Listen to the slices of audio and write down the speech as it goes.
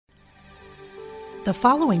The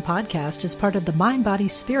following podcast is part of the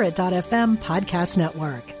MindBodySpirit.fm podcast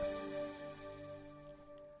network.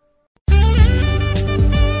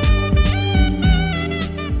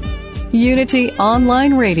 Unity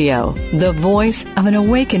Online Radio, the voice of an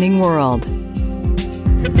awakening world.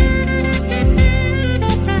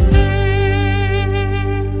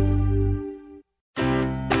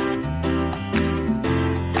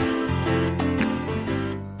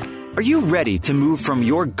 Are you ready to move from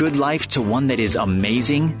your good life to one that is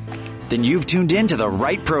amazing? Then you've tuned in to the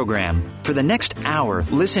right program. For the next hour,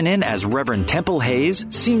 listen in as Reverend Temple Hayes,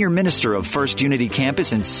 Senior Minister of First Unity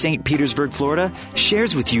Campus in St. Petersburg, Florida,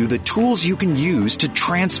 shares with you the tools you can use to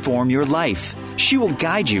transform your life. She will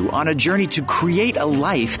guide you on a journey to create a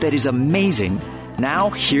life that is amazing. Now,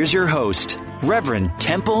 here's your host, Reverend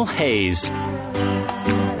Temple Hayes.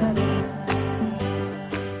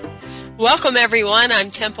 Welcome, everyone.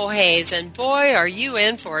 I'm Temple Hayes, and boy, are you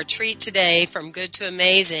in for a treat today from good to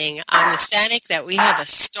amazing. I'm ecstatic that we have a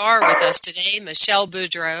star with us today, Michelle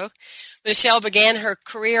Boudreau. Michelle began her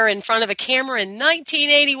career in front of a camera in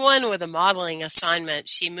 1981 with a modeling assignment.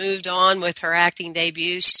 She moved on with her acting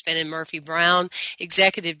debut. She's been in Murphy Brown,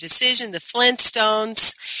 Executive Decision, The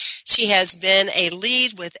Flintstones. She has been a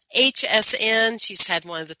lead with HSN. She's had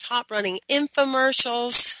one of the top-running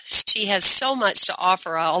infomercials. She has so much to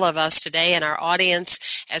offer all of us today and our audience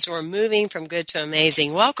as we're moving from good to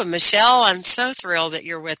amazing. Welcome, Michelle. I'm so thrilled that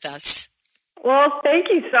you're with us. Well, thank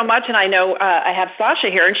you so much. And I know I have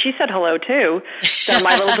Sasha here, and she said hello, too. So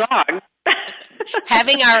my little dog.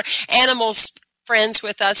 Having our animals friends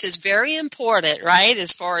with us is very important, right,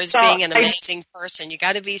 as far as being an amazing person. You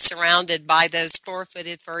got to be surrounded by those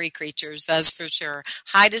four-footed furry creatures, that's for sure.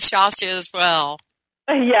 Hi to Sasha as well.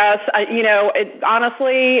 Yes,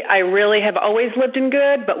 honestly, I really have always lived in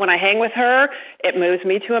good, but when I hang with her, it moves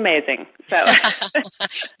me to amazing. So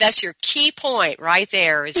that's your key point right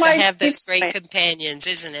there, is to have those great companions,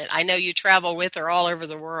 isn't it? I know you travel with her all over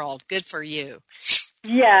the world. Good for you.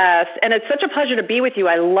 Yes, and it's such a pleasure to be with you.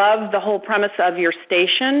 I love the whole premise of your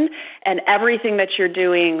station and everything that you're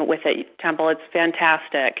doing with it, Temple. It's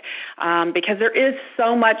fantastic because there is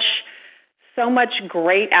so much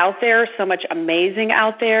great out there, so much amazing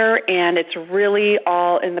out there, and it's really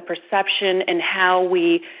all in the perception and how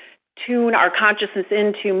we tune our consciousness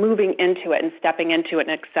into moving into it and stepping into it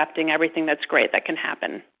and accepting everything that's great that can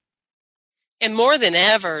happen. And more than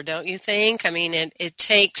ever, don't you think? I mean, it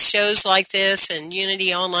takes shows like this and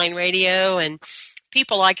Unity Online Radio and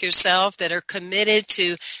people like yourself that are committed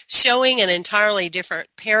to showing an entirely different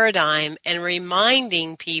paradigm and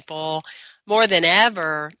reminding people more than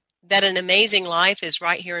ever that an amazing life is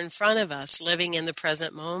right here in front of us, living in the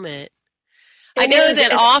present moment. I know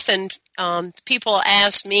that often people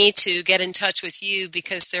ask me to get in touch with you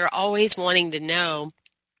because they're always wanting to know,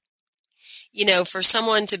 for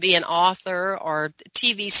someone to be an author or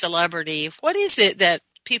TV celebrity, what is it that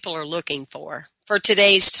people are looking for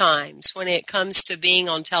today's times when it comes to being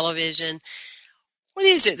on television? What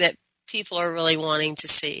is it that people are really wanting to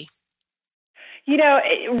see?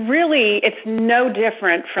 It's no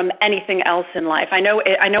different from anything else in life. I know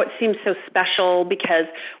it seems so special because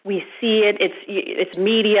we see it. It's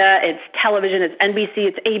media, it's television, it's NBC,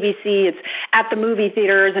 it's ABC, it's at the movie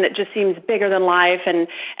theaters, and it just seems bigger than life. And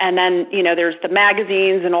then, there's the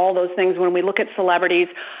magazines and all those things when we look at celebrities.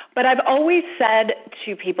 But I've always said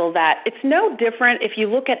to people that it's no different if you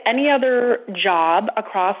look at any other job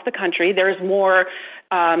across the country. There's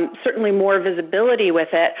certainly more visibility with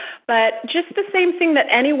it, but just the same thing that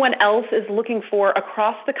anyone else is looking for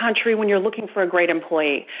across the country when you're looking for a great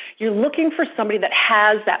employee. You're looking for somebody that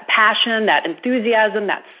has that passion, that enthusiasm,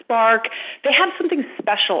 that spark. They have something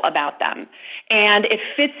special about them, and it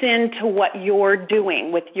fits into what you're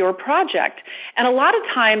doing with your project. And a lot of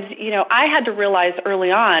times, I had to realize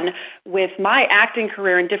early on with my acting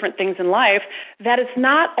career and different things in life that it's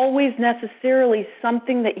not always necessarily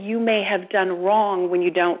something that you may have done wrong when you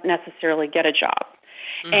don't necessarily get a job.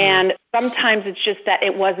 Mm-hmm. And sometimes it's just that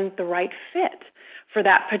it wasn't the right fit for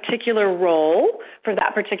that particular role, for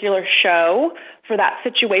that particular show, for that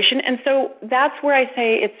situation. And so that's where I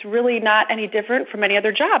say it's really not any different from any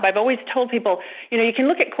other job. I've always told people, you can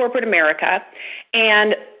look at corporate America,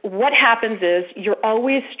 and what happens is you're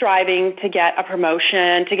always striving to get a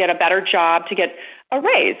promotion, to get a better job, to get a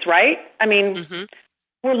raise, right? I mean, mm-hmm.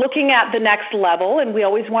 we're looking at the next level, and we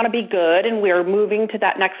always want to be good, and we're moving to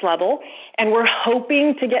that next level, and we're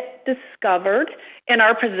hoping to get discovered in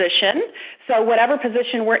our position. So whatever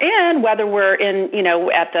position we're in, whether we're in,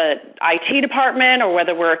 at the IT department or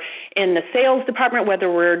whether we're in the sales department,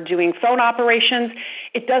 whether we're doing phone operations,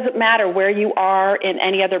 it doesn't matter where you are in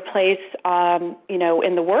any other place,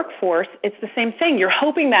 in the workforce. It's the same thing. You're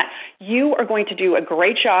hoping that you are going to do a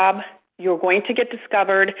great job, you're going to get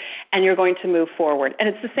discovered, and you're going to move forward. And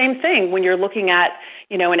it's the same thing when you're looking at,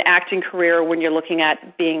 an acting career, when you're looking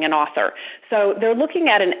at being an author. So they're looking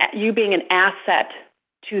at you being an asset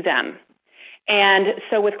to them. And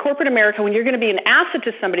so with corporate America, when you're going to be an asset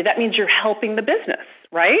to somebody, that means you're helping the business,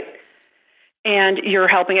 right? And you're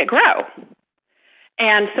helping it grow.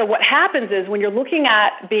 And so what happens is when you're looking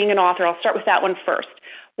at being an author, I'll start with that one first.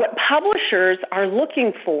 What publishers are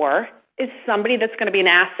looking for is somebody that's going to be an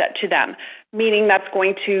asset to them, meaning that's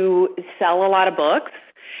going to sell a lot of books.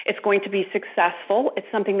 It's going to be successful. It's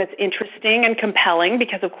something that's interesting and compelling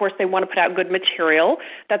because, of course, they want to put out good material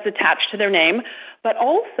that's attached to their name. But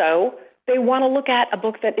also, they want to look at a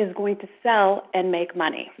book that is going to sell and make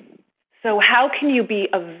money. So how can you be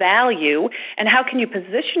of value, and how can you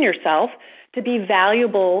position yourself to be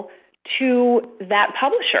valuable to that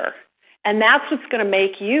publisher? And that's what's going to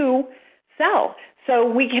make you sell. So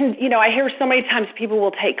we can, I hear so many times people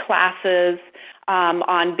will take classes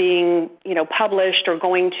on being, published or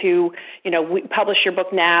going to, publish your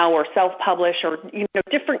book now or self-publish or,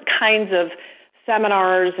 different kinds of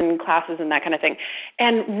seminars and classes and that kind of thing.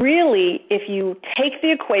 And really, if you take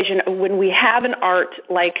the equation, when we have an art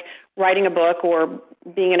like writing a book or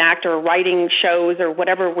being an actor or writing shows or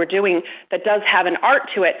whatever we're doing that does have an art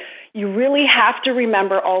to it, you really have to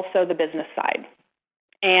remember also the business side.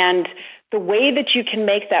 And the way that you can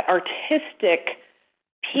make that artistic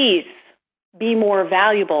piece be more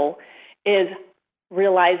valuable is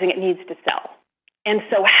realizing it needs to sell. And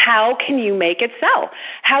so how can you make it sell?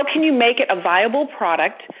 How can you make it a viable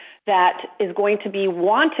product that is going to be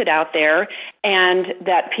wanted out there and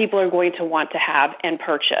that people are going to want to have and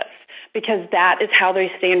purchase? Because that is how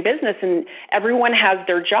they stay in business. And everyone has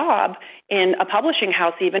their job in a publishing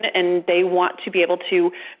house even, and they want to be able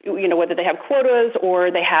to, whether they have quotas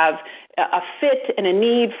or they have a fit and a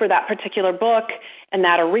need for that particular book and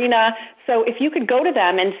that arena. So if you could go to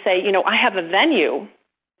them and say, I have a venue,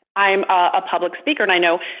 I'm a public speaker, and I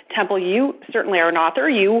know, Temple, you certainly are an author.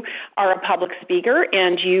 You are a public speaker,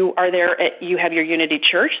 and you are there. You have your Unity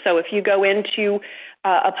Church. So if you go into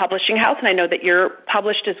a publishing house, and I know that you're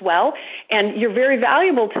published as well, and you're very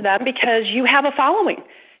valuable to them because you have a following.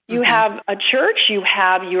 You have a church,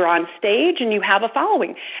 you're on stage, and you have a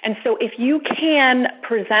following. And so if you can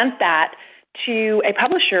present that to a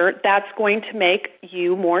publisher, that's going to make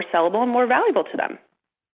you more sellable and more valuable to them.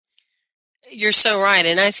 You're so right.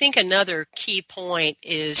 And I think another key point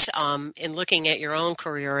is in looking at your own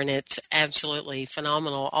career, and it's absolutely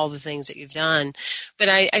phenomenal, all the things that you've done. But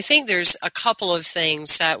I think there's a couple of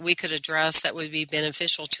things that we could address that would be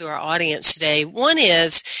beneficial to our audience today. One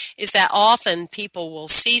is that often people will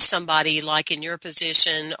see somebody like in your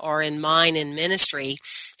position or in mine in ministry,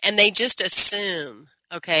 and they just assume.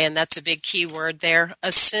 Okay, and that's a big key word there.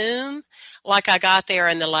 Assume, like I got there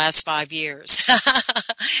in the last 5 years.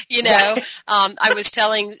 I was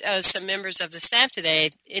telling some members of the staff today,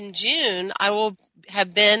 in June, I will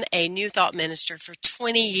have been a New Thought minister for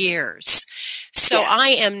 20 years. So I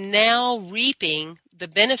am now reaping the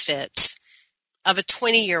benefits of a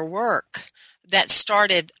 20-year work that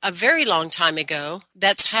started a very long time ago,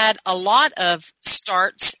 that's had a lot of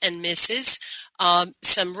starts and misses,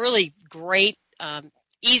 some really great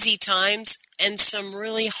easy times and some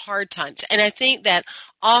really hard times. And I think that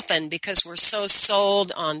often because we're so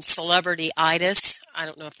sold on celebrity-itis, I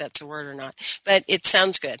don't know if that's a word or not, but it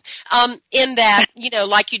sounds good, in that,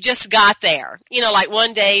 like you just got there. Like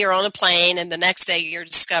one day you're on a plane and the next day you're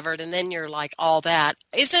discovered and then you're like all that.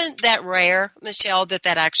 Isn't that rare, Michelle, that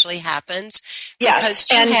actually happens? Yes. Because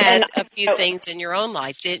you had a few things in your own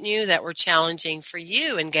life, didn't you, that were challenging for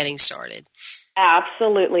you in getting started?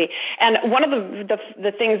 Absolutely. And one of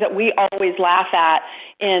the things that we always laugh at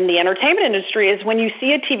in the entertainment industry is when you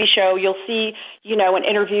see a TV show, you'll see, an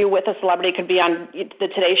interview with a celebrity. It could be on the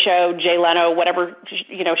Today Show, Jay Leno, whatever,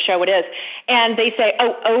 show it is. And they say,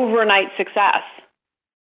 overnight success.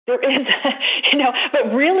 There is,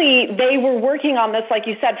 but really they were working on this, like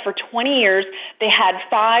you said, for 20 years. They had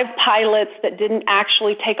 5 pilots that didn't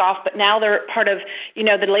actually take off, but now they're part of,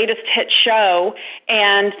 the latest hit show,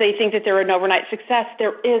 and they think that they're an overnight success.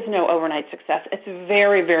 There is no overnight success. It's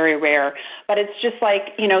very, very rare. But it's just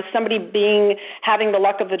like, somebody having the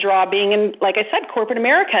luck of the draw, being in, like I said, corporate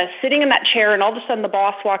America, sitting in that chair, and all of a sudden the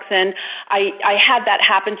boss walks in. I had that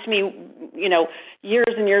happen to me,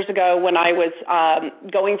 years and years ago when I was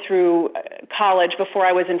going through college, before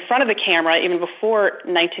I was in front of the camera, even before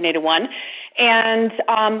 1981, and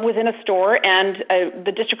was in a store, and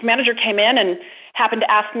the district manager came in and happened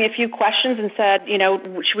to ask me a few questions and said,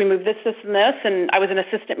 should we move this, this, and this? And I was an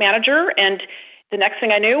assistant manager, and the next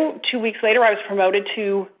thing I knew, 2 weeks later, I was promoted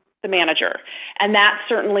to the manager. And that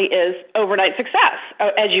certainly is overnight success,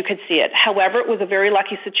 as you could see it. However, it was a very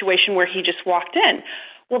lucky situation where he just walked in.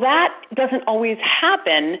 Well, that doesn't always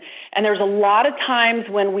happen, and there's a lot of times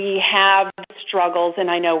when we have struggles, and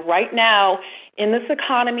I know right now in this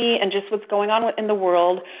economy and just what's going on in the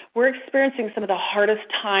world, we're experiencing some of the hardest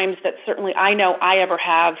times that certainly I know I ever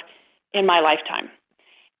have in my lifetime.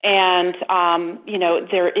 And,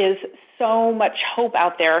 there is so much hope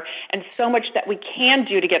out there and so much that we can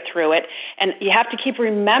do to get through it, and you have to keep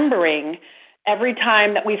remembering every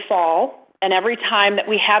time that we fall and every time that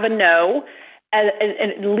we have a no, and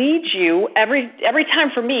it leads you, every time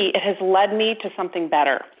for me, it has led me to something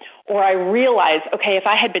better. Or I realize, okay, if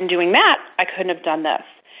I had been doing that, I couldn't have done this.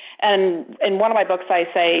 And in one of my books, I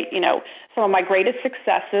say, some of my greatest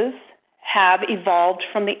successes have evolved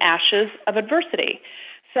from the ashes of adversity.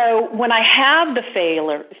 So when I have the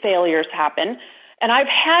failures happen, and I've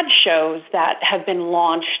had shows that have been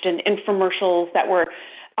launched and infomercials that were,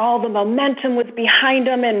 all the momentum was behind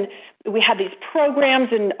them, and we had these programs,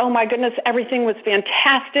 and oh my goodness, everything was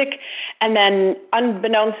fantastic. And then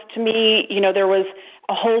unbeknownst to me, there was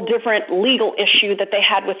a whole different legal issue that they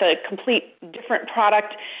had with a complete different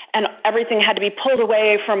product, and everything had to be pulled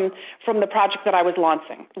away from the project that I was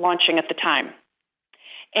launching at the time.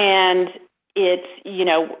 And it's,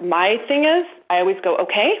 my thing is, I always go,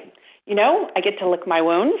 okay, I get to lick my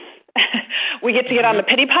wounds. We get to get on the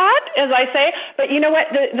pity pot, as I say. But you know what?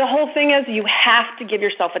 The whole thing is you have to give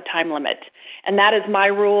yourself a time limit. And that is my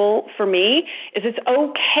rule for me, is it's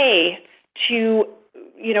okay to,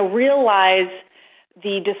 realize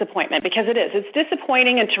the disappointment, because it is. It's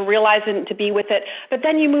disappointing, and to realize it and to be with it. But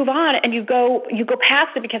then you move on and you go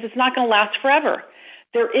past it, because it's not going to last forever.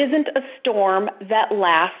 There isn't a storm that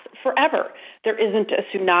lasts forever. There isn't a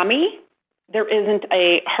tsunami. There isn't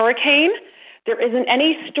a hurricane. There isn't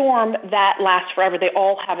any storm that lasts forever. They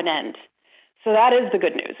all have an end. So that is the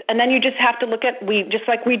good news. And then you just have to look at, just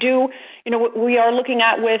like we do, we are looking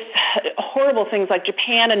at with horrible things like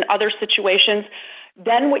Japan and other situations.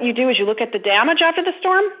 Then what you do is you look at the damage after the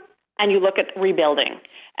storm, and you look at rebuilding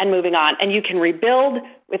and moving on. And you can rebuild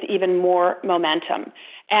with even more momentum.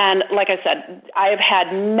 And like I said, I have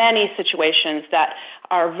had many situations that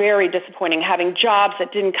are very disappointing, having jobs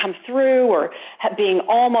that didn't come through, or being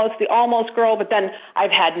the almost girl. But then I've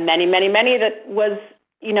had many, many, many that was,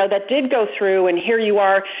 that did go through. And here you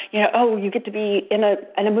are, you get to be in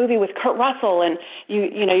a movie with Kurt Russell, and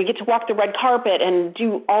you get to walk the red carpet and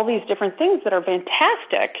do all these different things that are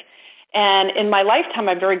fantastic. And in my lifetime,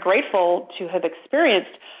 I'm very grateful to have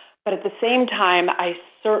experienced. But at the same time, I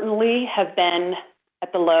certainly have been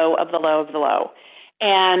at the low of the low of the low.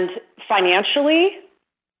 And financially,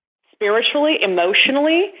 spiritually,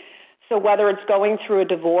 emotionally, so whether it's going through a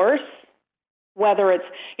divorce, whether it's,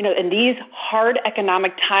 in these hard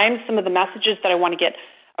economic times, some of the messages that I want to get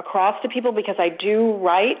across to people, because I do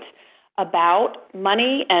write about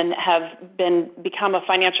money and have become a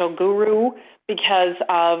financial guru because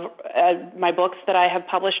of my books that I have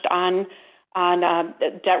published on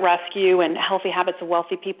debt rescue and healthy habits of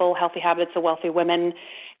wealthy people, healthy habits of wealthy women.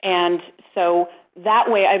 And so that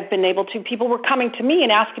way I've been able to, people were coming to me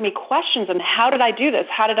and asking me questions on how did I do this?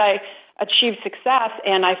 How did I achieve success?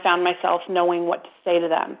 And I found myself knowing what to say to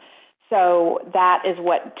them. So that is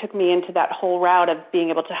what took me into that whole route of being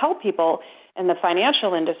able to help people in the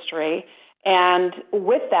financial industry. And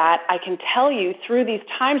with that, I can tell you through these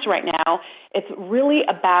times right now, it's really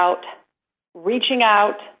about reaching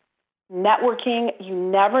out, networking. You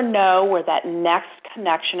never know where that next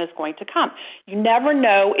connection is going to come. You never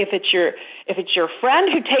know if it's your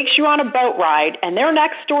friend who takes you on a boat ride and their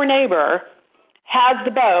next door neighbor has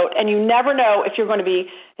the boat, and you never know if you're going to be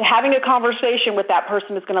having a conversation with that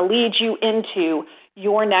person is going to lead you into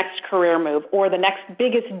your next career move or the next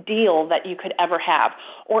biggest deal that you could ever have.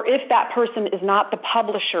 Or if that person is not the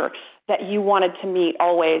publisher that you wanted to meet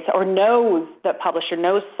always, or knows the publisher,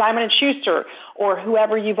 knows Simon & Schuster, or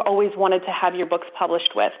whoever you've always wanted to have your books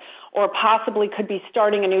published with, or possibly could be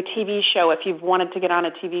starting a new TV show if you've wanted to get on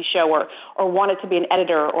a TV show, or wanted to be an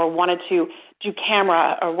editor, or wanted to do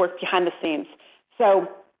camera or work behind the scenes. So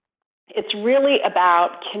it's really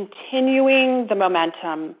about continuing the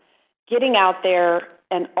momentum, getting out there,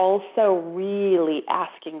 and also really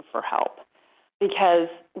asking for help. Because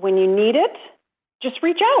when you need it, just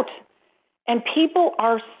reach out. And people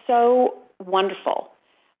are so wonderful.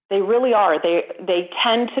 They really are. They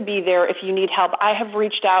tend to be there if you need help. I have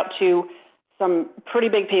reached out to some pretty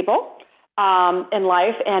big people in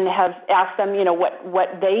life and have asked them,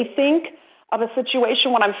 what they think of a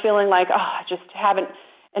situation when I'm feeling like, I just haven't.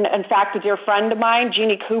 And in fact, a dear friend of mine,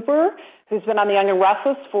 Jeannie Cooper, who's been on The Young and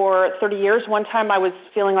Restless for 30 years, one time I was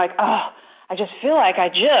feeling like, I just feel like I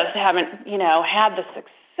just haven't, had the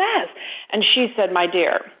success. And she said, my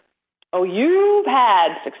dear, you've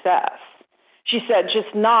had success. She said,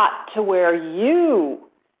 just not to where you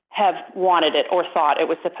have wanted it or thought it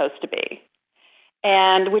was supposed to be.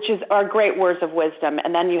 And which are great words of wisdom.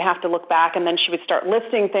 And then you have to look back, and then she would start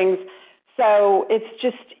listing things. So it's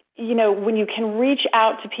just, when you can reach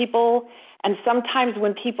out to people, and sometimes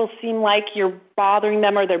when people seem like you're bothering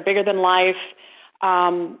them or they're bigger than life,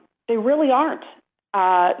 they really aren't.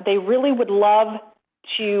 They really would love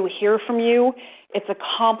to hear from you. It's a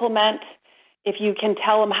compliment if you can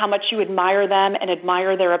tell them how much you admire them and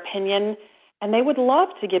admire their opinion, and they would love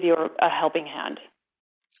to give you a helping hand.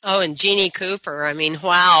 Oh, and Jeannie Cooper,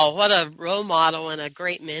 wow, what a role model and a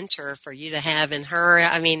great mentor for you to have in her.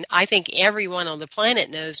 I think everyone on the planet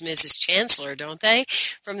knows Mrs. Chancellor, don't they?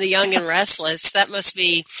 From The Young and Restless. That must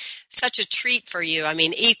be such a treat for you.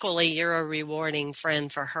 Equally, you're a rewarding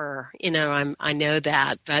friend for her. I know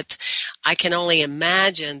that, but I can only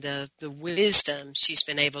imagine the wisdom she's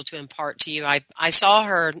been able to impart to you. I saw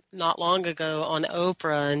her not long ago on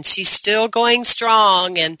Oprah, and she's still going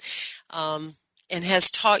strong, and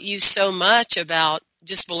has taught you so much about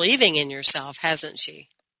just believing in yourself, hasn't she?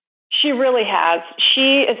 She really has.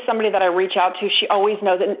 She is somebody that I reach out to. She always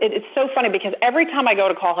knows. And it's so funny because every time I go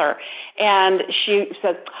to call her and she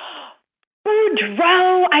says,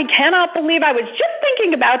 Boudreaux, I cannot believe I was just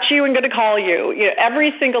thinking about you and going to call you.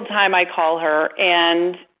 Every single time I call her,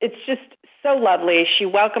 and it's just so lovely. She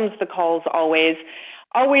welcomes the calls always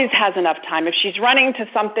has enough time. If she's running to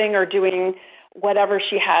something or doing whatever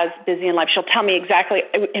she has busy in life, she'll tell me exactly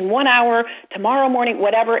in 1 hour, tomorrow morning,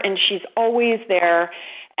 whatever, and she's always there.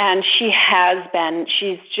 And she has been.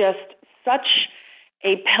 She's just such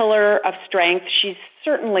a pillar of strength. She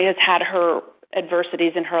certainly has had her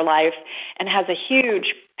adversities in her life and has a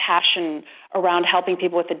huge passion around helping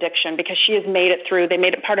people with addiction because she has made it through. They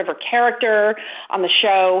made it part of her character on the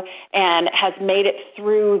show and has made it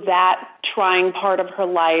through that trying part of her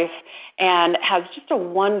life and has just a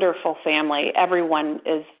wonderful family. Everyone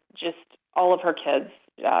is just, all of her kids.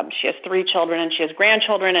 She has 3 children and she has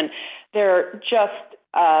grandchildren, and they're just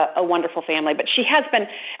a wonderful family. But she has been,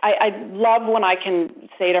 I love when I can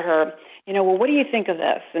say to her, well, what do you think of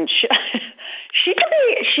this? And she's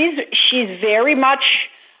very much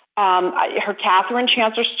her Catherine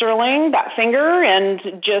Chancellor Sterling, that finger, and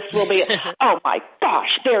just will be, oh my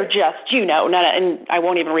gosh, they're just, and I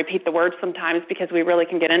won't even repeat the words sometimes because we really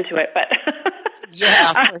can get into it, but.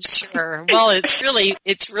 Yeah, for sure. Well,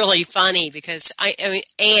 it's really funny because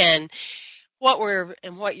and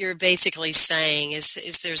what you're basically saying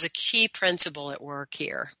is there's a key principle at work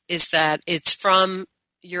here, is that it's from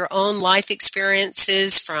your own life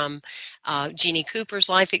experiences, from Jeannie Cooper's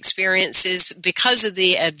life experiences, because of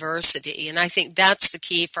the adversity. And I think that's the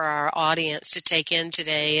key for our audience to take in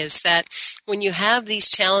today, is that when you have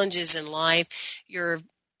these challenges in life, you're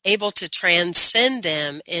able to transcend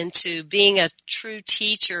them into being a true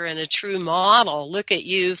teacher and a true model. Look at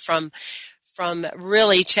you from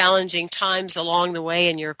really challenging times along the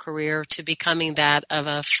way in your career to becoming that of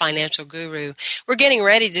a financial guru. We're getting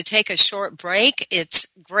ready to take a short break. It's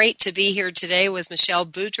great to be here today with Michelle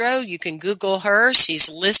Boudreaux. You can Google her. She's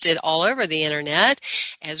listed all over the internet,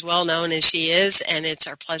 as well known as she is, and it's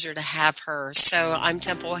our pleasure to have her. So I'm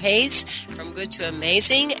Temple Hayes from Good to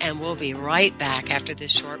Amazing, and we'll be right back after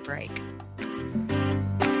this short break.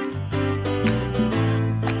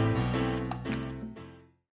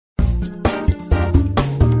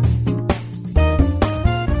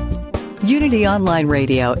 Unity Online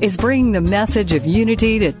Radio is bringing the message of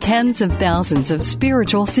unity to tens of thousands of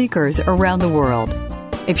spiritual seekers around the world.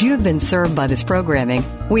 If you have been served by this programming,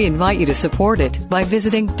 we invite you to support it by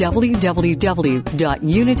visiting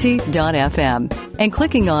www.unity.fm and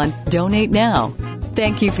clicking on Donate Now.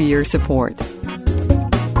 Thank you for your support.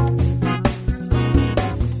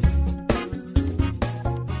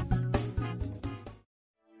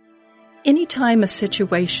 Anytime a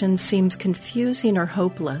situation seems confusing or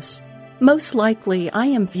hopeless, most likely I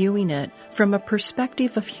am viewing it from a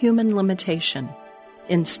perspective of human limitation.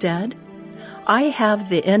 Instead, I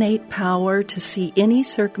have the innate power to see any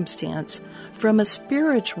circumstance from a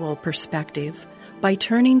spiritual perspective by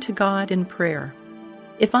turning to God in prayer.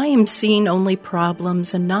 If I am seeing only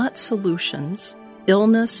problems and not solutions,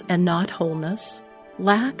 illness and not wholeness,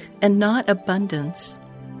 lack and not abundance,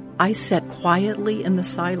 I sit quietly in the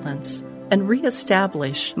silence and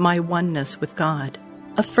reestablish my oneness with God,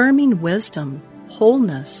 affirming wisdom,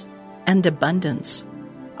 wholeness, and abundance.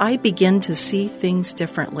 I begin to see things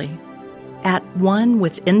differently. At one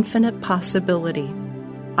with infinite possibility,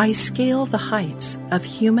 I scale the heights of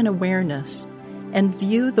human awareness and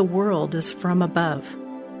view the world as from above,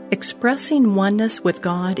 expressing oneness with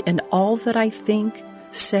God in all that I think,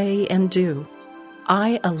 say, and do.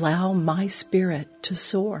 I allow my spirit to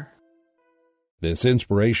soar. This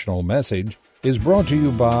inspirational message is brought to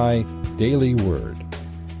you by Daily Word.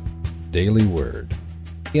 Daily Word,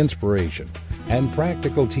 inspiration and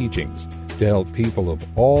practical teachings to help people of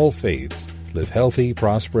all faiths live healthy,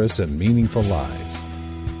 prosperous, and meaningful lives.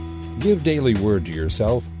 Give Daily Word to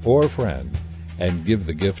yourself or a friend and give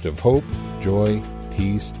the gift of hope, joy,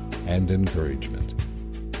 peace, and encouragement.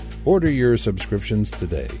 Order your subscriptions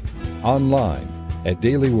today online at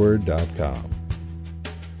dailyword.com.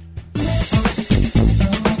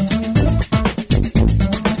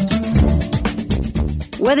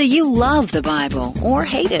 Whether you love the Bible or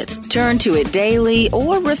hate it, turn to it daily,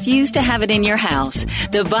 or refuse to have it in your house,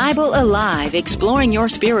 The Bible Alive, Exploring Your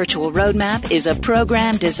Spiritual Roadmap is a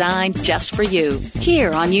program designed just for you.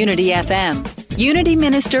 Here on Unity FM, Unity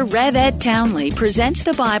Minister Rev Ed Townley presents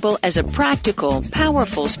the Bible as a practical,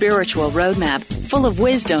 powerful spiritual roadmap full of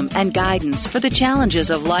wisdom and guidance for the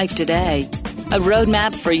challenges of life today. A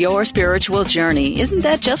roadmap for your spiritual journey. Isn't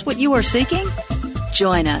that just what you are seeking?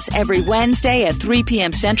 Join us every Wednesday at 3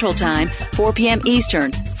 p.m. Central Time, 4 p.m.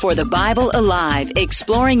 Eastern, for The Bible Alive,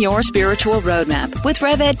 Exploring Your Spiritual Roadmap with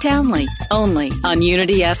Rev Ed Townley, only on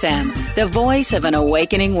Unity FM, the voice of an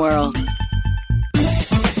awakening world.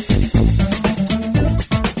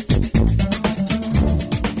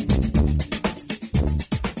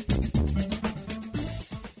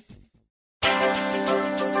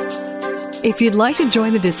 If you'd like to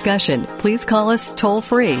join the discussion, please call us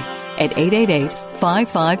toll-free at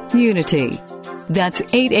 888-55-UNITY. That's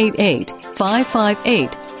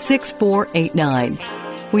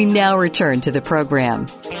 888-558-6489. We now return to the program.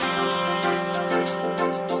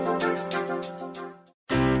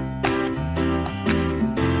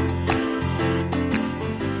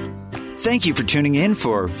 Thank you for tuning in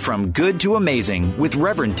for From Good to Amazing with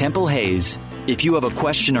Reverend Temple Hayes. If you have a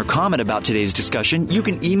question or comment about today's discussion, you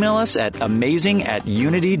can email us at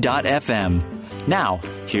amazing@unity.fm. Now,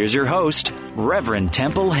 here's your host, Reverend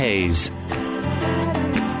Temple Hayes.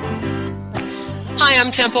 Hi, I'm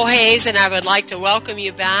Temple Hayes, and I would like to welcome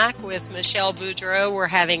you back with Michelle Boudreau. We're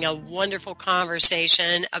having a wonderful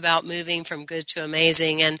conversation about moving from good to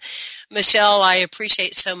amazing. And Michelle, I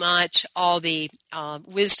appreciate so much all the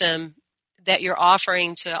wisdom that you're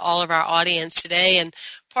offering to all of our audience today. And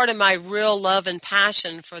part of my real love and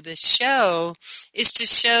passion for this show is to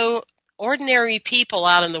show ordinary people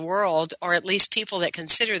out in the world, or at least people that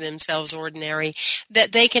consider themselves ordinary,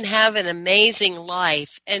 that they can have an amazing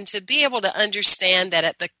life, and to be able to understand that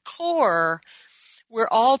at the core, we're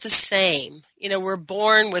all the same. You know, we're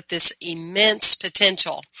born with this immense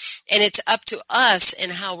potential, and it's up to us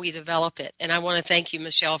in how we develop it. And I want to thank you,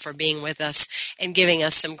 Michelle, for being with us and giving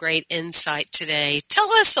us some great insight today.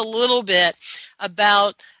 Tell us a little bit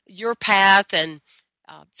about your path and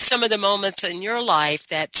some of the moments in your life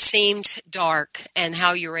that seemed dark and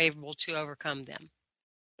how you were able to overcome them.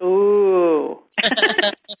 Ooh.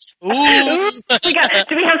 Ooh. Do we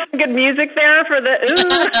have some good music there for the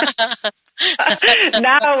ooh?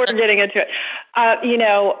 Now we're getting into it.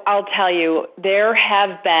 I'll tell you, there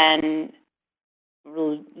have been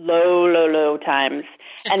low times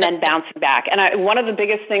and then bouncing back. And one of the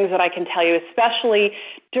biggest things that I can tell you, especially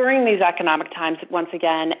during these economic times, once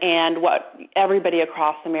again, and what everybody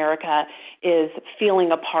across America is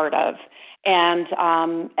feeling a part of, and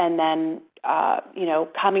then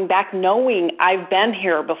coming back knowing I've been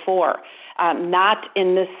here before, not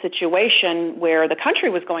in this situation where the country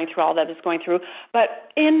was going through all that it's going through,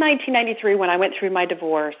 but in 1993 when I went through my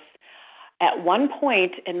divorce, at one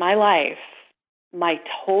point in my life, my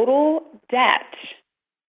total debt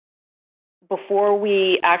before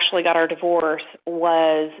we actually got our divorce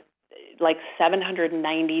was like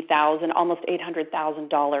 $790,000, almost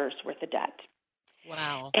 $800,000 worth of debt.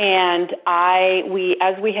 Wow. And as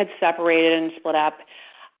we had separated and split up,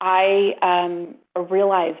 I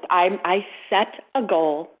realized I set a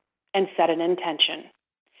goal and set an intention.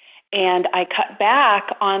 And I cut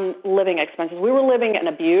back on living expenses. We were living in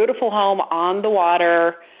a beautiful home on the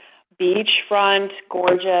water, beachfront,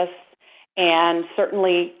 gorgeous, and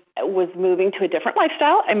certainly was moving to a different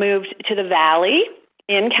lifestyle. I moved to the Valley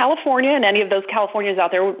in California, and any of those Californians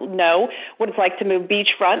out there know what it's like to move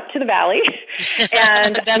beachfront to the Valley.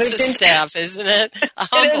 And that's a step, isn't it? A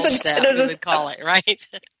humble step, we would call it, right?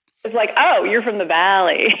 It's like, oh, you're from the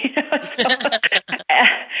Valley.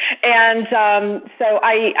 So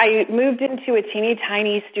I moved into a teeny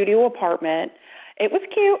tiny studio apartment. It was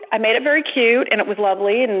cute. I made it very cute, and it was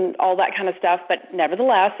lovely and all that kind of stuff. But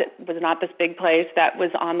nevertheless, it was not this big place that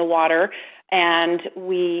was on the water. And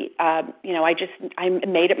we, I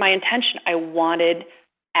made it my intention. I wanted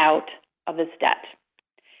out of this debt.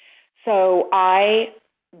 So I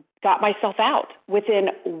got myself out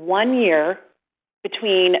within 1 year.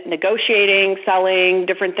 Between negotiating, selling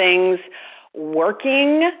different things,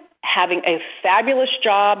 working, having a fabulous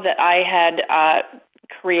job that I had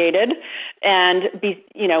created, and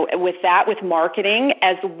with marketing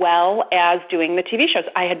as well as doing the TV shows.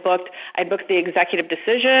 I booked The Executive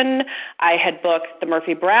Decision. I had booked the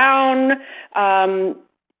Murphy Brown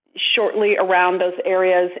shortly around those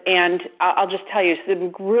areas, and I'll just tell you,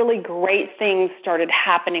 some really great things started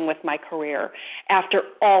happening with my career after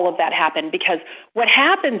all of that happened, because what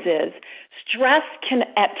happens is stress can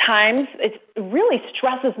at times,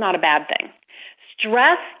 stress is not a bad thing.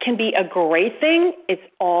 Stress can be a great thing. It's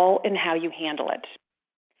all in how you handle it.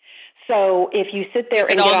 So if you sit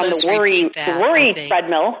there and get on the worry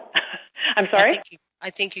treadmill, I'm sorry? I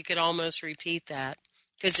think you could almost repeat that,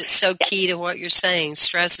 because it's so key to what you're saying.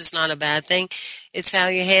 Stress is not a bad thing. It's how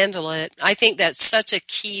you handle it. I think that's such a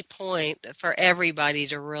key point for everybody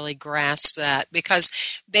to really grasp that, because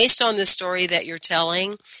based on the story that you're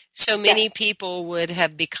telling, so many people would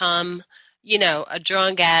have become, a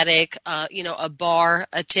drug addict, a bar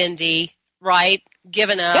attendee, right?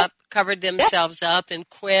 Given up, covered themselves up and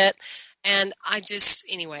quit. And I just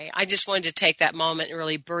wanted to take that moment and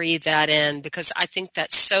really breathe that in, because I think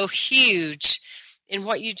that's so huge in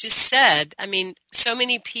what you just said. I mean, so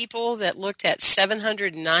many people that looked at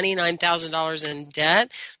 $799,000 in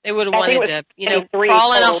debt, they would have wanted to,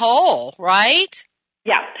 crawl in a hole, right?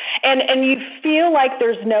 Yeah. And you feel like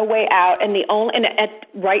there's no way out. And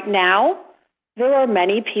right now, there are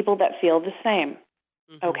many people that feel the same.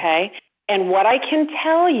 Mm-hmm. Okay. And what I can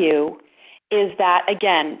tell you is that,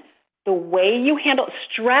 again, the way you handle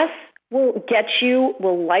stress will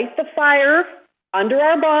light the fire under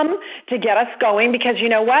our bum to get us going, because you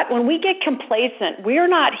know what? When we get complacent, we're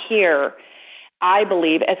not here, I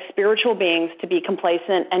believe, as spiritual beings to be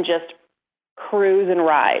complacent and just cruise and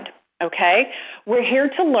ride, okay? We're here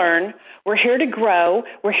to learn. We're here to grow.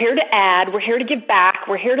 We're here to add. We're here to give back.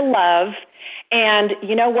 We're here to love. And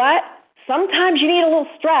you know what? Sometimes you need a little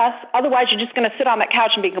stress. Otherwise, you're just going to sit on that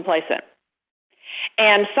couch and be complacent.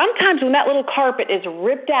 And sometimes when that little carpet is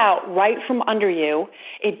ripped out right from under you,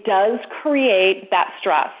 it does create that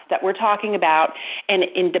stress that we're talking about.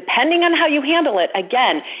 And depending on how you handle it,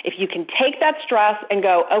 again, if you can take that stress and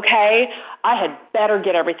go, okay, I had better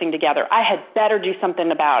get everything together. I had better do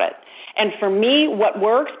something about it. And for me, what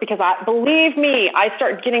works, because believe me, I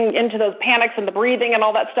start getting into those panics and the breathing and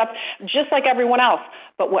all that stuff, just like everyone else.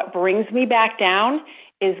 But what brings me back down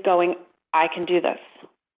is going, I can do this.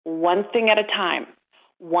 One thing at a time,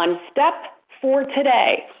 one step for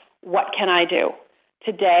today. What can I do?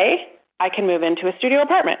 Today, I can move into a studio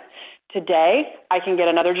apartment. Today, I can get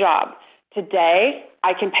another job. Today,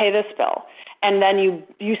 I can pay this bill. And then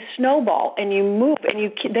you snowball and you move,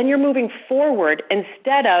 and then you're moving forward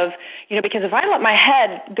instead of, because if I let my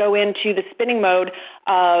head go into the spinning mode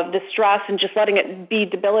of the stress and just letting it be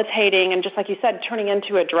debilitating, and just like you said, turning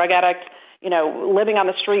into a drug addict, living on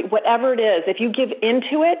the street, whatever it is, if you give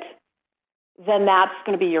into it, then that's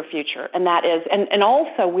going to be your future. And that is, and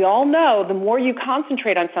also we all know the more you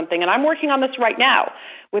concentrate on something, and I'm working on this right now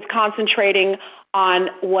with concentrating on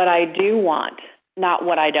what I do want, not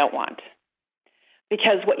what I don't want.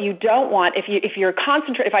 Because what you don't want, if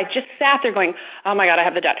I just sat there going, oh my God, I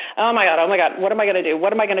have the debt. Oh my God, what am I going to do?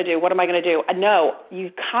 What am I going to do? What am I going to do? No, you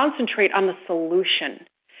concentrate on the solution.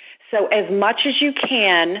 So as much as you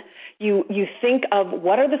can, you think of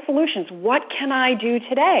what are the solutions? What can I do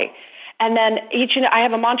today? And then I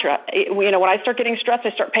have a mantra. When I start getting stressed,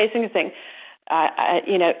 I start pacing and saying,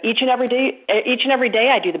 each and every day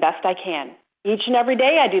I do the best I can. Each and every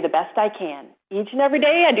day I do the best I can. Each and every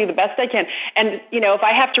day I do the best I can. And, if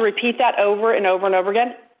I have to repeat that over and over and over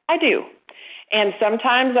again, I do. And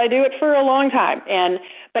sometimes I do it for a long time,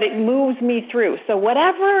 but it moves me through. So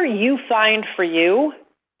whatever you find for you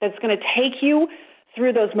that's going to take you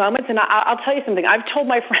through those moments, and I'll tell you something. I've told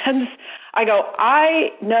my friends,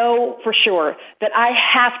 I know for sure that I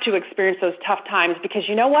have to experience those tough times because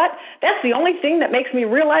you know what? That's the only thing that makes me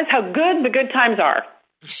realize how good the good times are.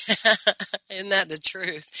 Isn't that the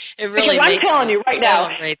truth? It really because makes I'm telling you right now,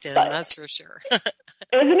 them, that's for sure.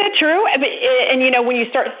 Isn't it true? And when you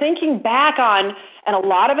start thinking back on, and a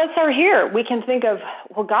lot of us are here, we can think of,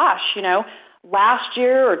 well, gosh, last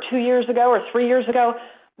year or 2 years ago or 3 years ago,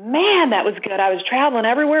 man, that was good. I was traveling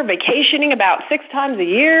everywhere, vacationing about 6 times a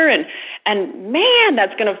year, and man,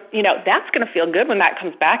 that's gonna feel good when that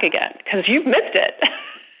comes back again because you've missed it.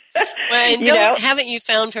 Well, and haven't you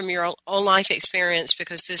found from your own life experience,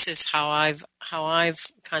 because this is how I've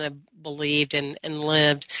kind of believed and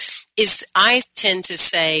lived, is I tend to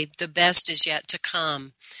say the best is yet to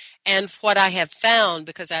come. And what I have found,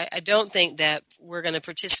 because I don't think that we're going to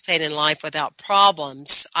participate in life without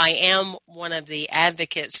problems, I am one of the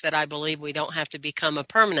advocates that I believe we don't have to become a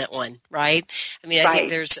permanent one, right? I mean, I think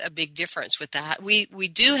there's a big difference with that. We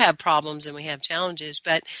do have problems and we have challenges,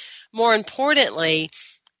 but more importantly,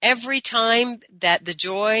 every time that the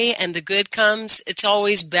joy and the good comes, it's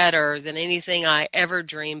always better than anything I ever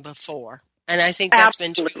dreamed before. And I think that's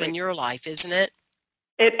been true in your life, isn't it?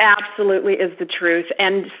 It absolutely is the truth.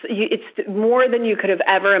 And it's more than you could have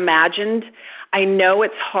ever imagined. I know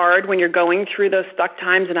it's hard when you're going through those stuck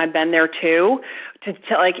times, and I've been there too,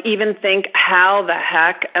 to even think, how the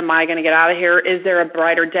heck am I going to get out of here? Is there a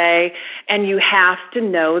brighter day? And you have to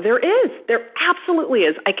know there is. There absolutely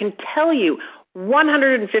is. I can tell you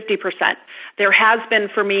 150%. There has been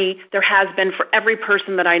for me. There has been for every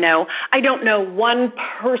person that I know. I don't know one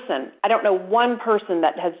person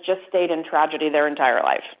that has just stayed in tragedy their entire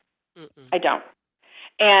life. Mm-mm. I don't.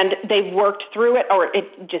 And they've worked through it, or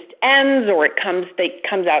it just ends, or it comes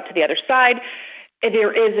out to the other side.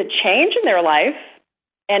 There is a change in their life.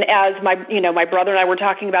 And as my brother and I were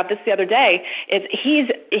talking about this the other day, he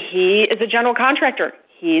is a general contractor.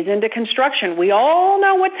 He's into construction. We all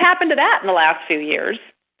know what's happened to that in the last few years.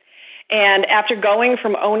 And after going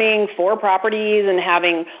from owning 4 properties and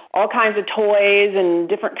having all kinds of toys and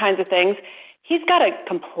different kinds of things, he's got a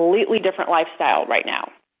completely different lifestyle right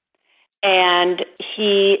now. And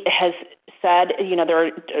he has said,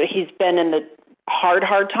 he's been in the hard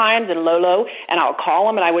times and low, and I'll call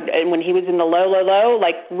him, and when he was in the low,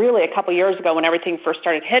 like really a couple years ago when everything first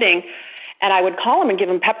started hitting, and I would call him and give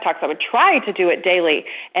him pep talks. I would try to do it daily.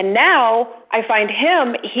 And now I find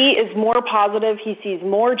he is more positive. He sees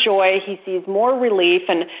more joy. He sees more relief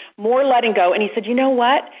and more letting go. And he said, you know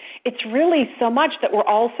what? It's really so much that we're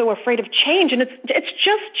all so afraid of change. And it's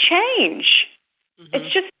just change. Mm-hmm.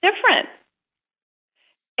 It's just different.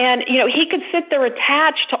 And, he could sit there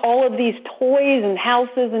attached to all of these toys and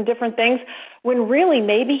houses and different things when really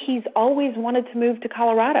maybe he's always wanted to move to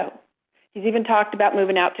Colorado. He's even talked about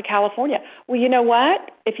moving out to California. Well, you know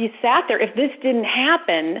what? If you sat there, if this didn't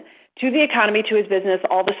happen to the economy, to his business,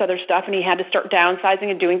 all this other stuff, and he had to start downsizing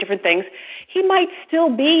and doing different things, he might still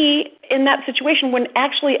be in that situation when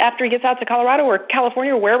actually after he gets out to Colorado or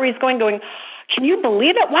California or wherever he's going, can you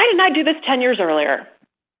believe it? Why didn't I do this 10 years earlier?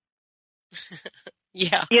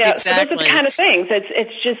 Yeah, exactly. So those are the kind of things.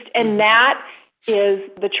 It's just, and that is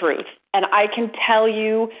the truth. And I can tell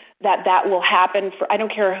you that will happen for, I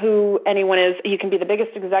don't care who anyone is. You can be the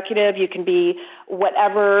biggest executive. You can be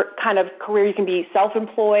whatever kind of career. You can be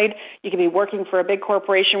self-employed. You can be working for a big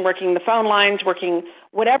corporation, working the phone lines, working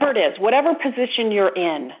whatever it is, whatever position you're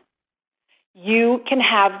in. You can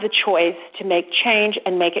have the choice to make change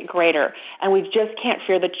and make it greater. And we just can't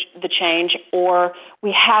fear the change, or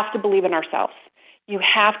we have to believe in ourselves. You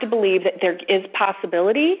have to believe that there is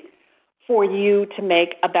possibility for you to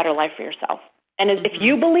make a better life for yourself. And if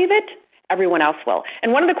you believe it, everyone else will.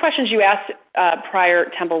 And one of the questions you asked prior,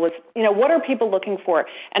 Temple, was, what are people looking for?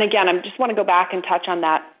 And again, I just want to go back and touch on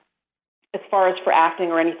that as far as for acting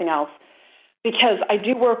or anything else, because I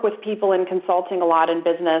do work with people in consulting a lot in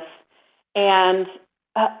business. And,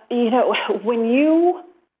 when you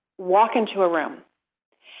walk into a room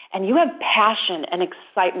and you have passion and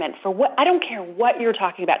excitement for what, I don't care what you're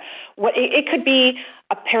talking about. It could be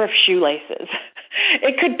a pair of shoelaces.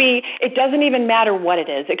 It could be, it doesn't even matter what it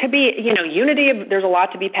is. It could be, unity. There's a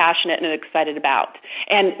lot to be passionate and excited about.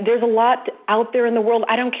 And there's a lot out there in the world.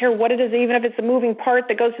 I don't care what it is, even if it's a moving part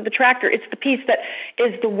that goes to the tractor. It's the piece that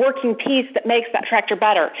is the working piece that makes that tractor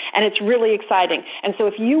better. And it's really exciting. And so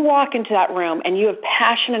if you walk into that room and you have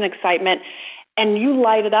passion and excitement and you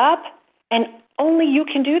light it up, and only you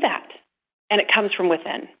can do that. And it comes from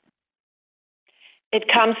within.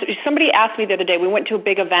 Somebody asked me the other day, we went to a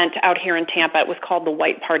big event out here in Tampa. It was called the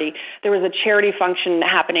White Party. There was a charity function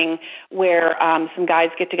happening where some guys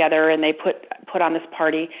get together and they put on this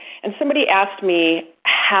party. And somebody asked me,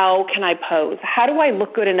 how can I pose? How do I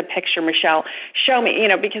look good in a picture, Michelle? Show me,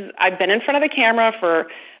 because I've been in front of the camera for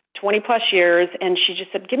 20 plus years. And she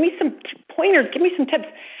just said, give me some pointers, give me some tips.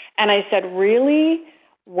 And I said, really,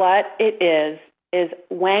 what it is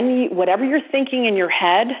when whatever you're thinking in your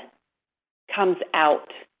head comes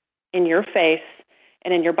out in your face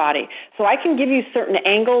and in your body. So I can give you certain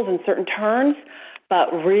angles and certain turns,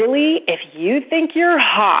 but really, if you think you're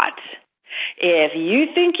hot, if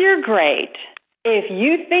you think you're great, if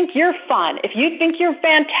you think you're fun, if you think you're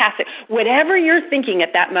fantastic, whatever you're thinking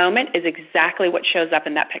at that moment is exactly what shows up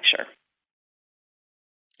in that picture.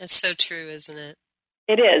 That's so true, isn't it?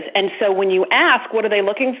 It is. And so when you ask, what are they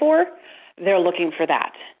looking for? They're looking for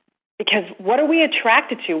that. Because what are we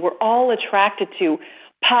attracted to? We're all attracted to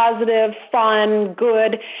positive, fun,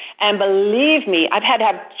 good. And believe me, I've had to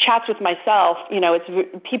have chats with myself.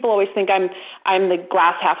 People always think I'm the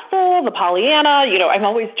glass half full, the Pollyanna. I'm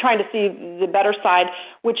always trying to see the better side,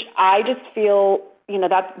 which I just feel,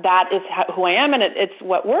 that is who I am, and it's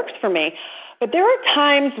what works for me. But there are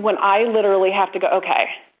times when I literally have to go, okay,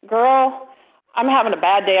 girl, I'm having a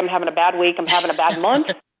bad day. I'm having a bad week. I'm having a bad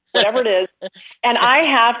month. Whatever it is, and I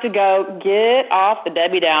have to go get off the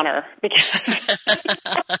Debbie Downer because it's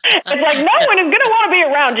like no one is going to want to be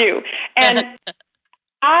around you. And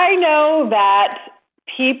I know that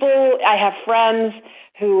I have friends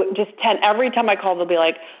who just every time I call, they'll be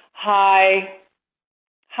like, hi,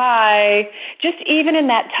 just even in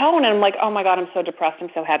that tone. And I'm like, oh my God, I'm so depressed. I'm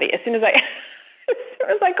so heavy. As soon as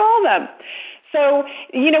I call them. So,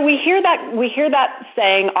 we hear that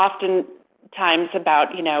saying often times about,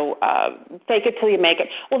 fake it till you make it.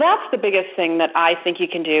 Well, that's the biggest thing that I think you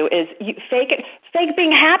can do is fake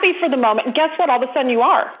being happy for the moment. And guess what? All of a sudden you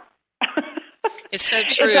are. It's so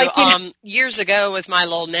true. It's like, years ago with my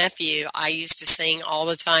little nephew, I used to sing all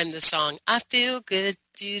the time the song, I feel good,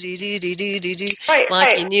 do,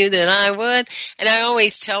 like you knew that I would. And I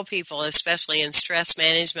always tell people, especially in stress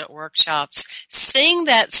management workshops, sing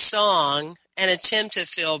that song and attempt to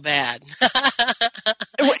feel bad.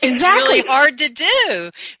 It's really hard to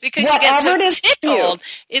do because you get so tickled.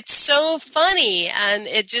 It's so funny, and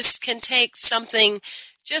it just can take something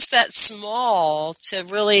just that small to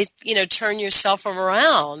really, turn yourself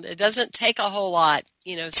around. It doesn't take a whole lot,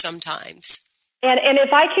 sometimes. And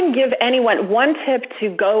if I can give anyone one tip to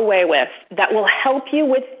go away with that will help you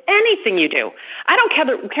with anything you do, I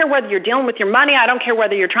don't care whether you're dealing with your money, I don't care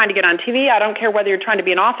whether you're trying to get on TV, I don't care whether you're trying to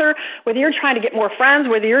be an author, whether you're trying to get more friends,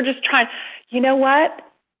 whether you're just trying, you know what?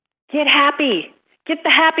 Get happy. Get the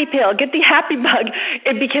happy pill. Get the happy bug.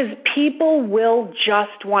 Because people will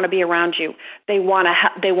just want to be around you. They want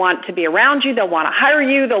to be around you. They'll want to hire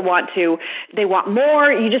you. They want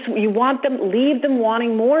more. You want them, leave them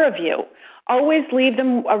wanting more of you. Always leave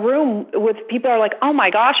them a room with people who are like, oh my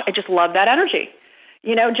gosh, I just love that energy.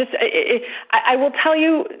 I will tell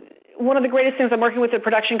you, one of the greatest things, I'm working with a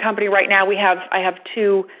production company right now. I have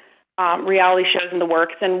two reality shows in the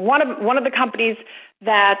works, and one of the companies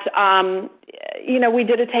that we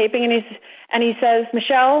did a taping, and he says,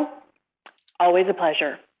 Michelle, always a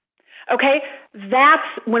pleasure. Okay, that's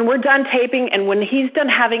when we're done taping, and when he's done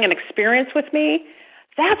having an experience with me,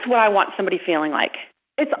 that's what I want somebody feeling like.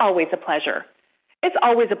 It's always a pleasure. It's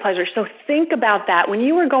always a pleasure. So think about that when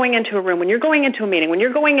you are going into a room, when you're going into a meeting, when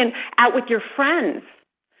you're going out with your friends.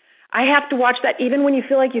 I have to watch that even when you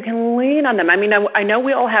feel like you can lean on them. I mean, I know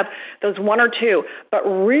we all have those one or two, but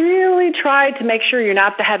really try to make sure you're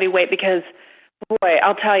not the heavyweight because, boy,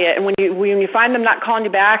 I'll tell you, and when you find them not calling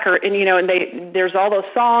you back there's all those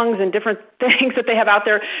songs and different things that they have out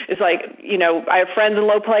there, it's like, I have friends in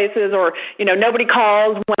low places or, nobody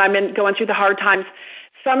calls when I'm going through the hard times.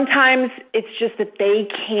 Sometimes it's just that they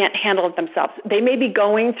can't handle it themselves. They may be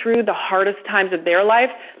going through the hardest times of their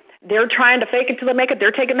life. They're trying to fake it till they make it.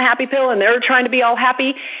 They're taking the happy pill, and they're trying to be all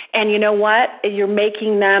happy. And you know what? You're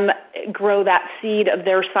making them grow that seed of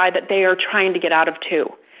their side that they are trying to get out of too.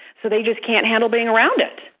 So they just can't handle being around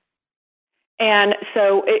it. And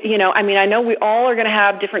so, I know we all are going to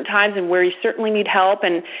have different times and where you certainly need help.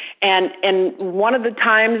 And one of the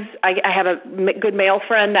times I have a good male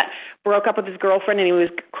friend that broke up with his girlfriend and he was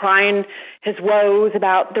crying his woes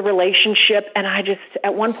about the relationship. And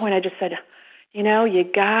at one point I just said, you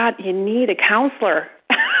need a counselor.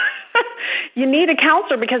 You need a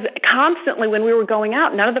counselor because constantly when we were going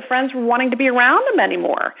out, none of the friends were wanting to be around him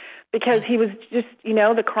anymore because he was just,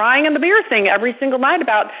 the crying and the beer thing every single night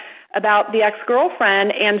about about the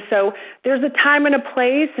ex-girlfriend. And so there's a time and a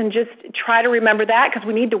place, and just try to remember that, because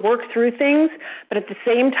we need to work through things. But at the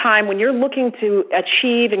same time, when you're looking to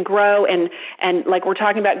achieve and grow and like we're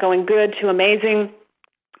talking about going good to amazing,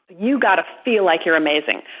 you got to feel like you're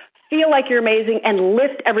amazing. Feel like you're amazing and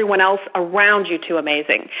lift everyone else around you to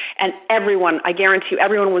amazing. And everyone, I guarantee you,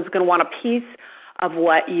 everyone was going to want a piece of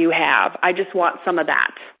what you have. I just want some of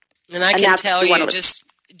that. And I can tell you,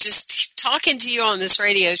 just talking to you on this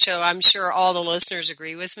radio show, I'm sure all the listeners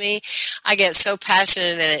agree with me. I get so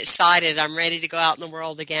passionate and excited. I'm ready to go out in the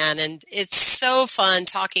world again. And it's so fun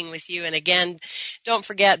talking with you. And again, don't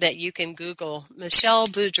forget that you can Google Michelle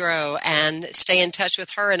Boudreau and stay in touch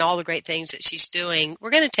with her and all the great things that she's doing.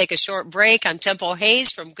 We're going to take a short break. I'm Temple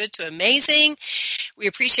Hayes from Good to Amazing. We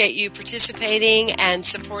appreciate you participating and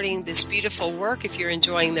supporting this beautiful work. If you're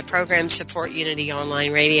enjoying the program, support Unity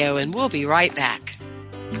Online Radio, and we'll be right back.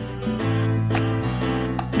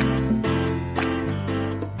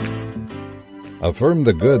 Affirm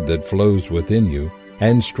the good that flows within you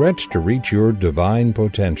and stretch to reach your divine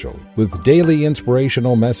potential with daily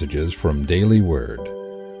inspirational messages from Daily Word.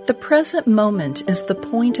 The present moment is the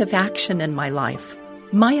point of action in my life,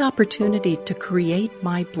 my opportunity to create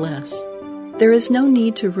my bliss. There is no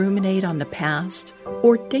need to ruminate on the past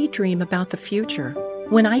or daydream about the future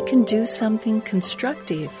when I can do something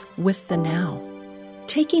constructive with the now.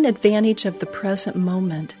 Taking advantage of the present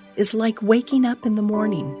moment is like waking up in the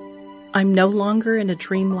morning. I'm no longer in a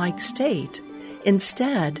dreamlike state.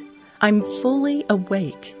 Instead, I'm fully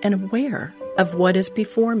awake and aware of what is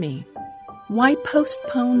before me. Why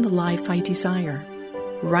postpone the life I desire?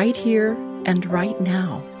 Right here and right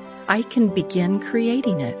now, I can begin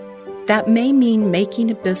creating it. That may mean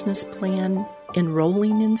making a business plan,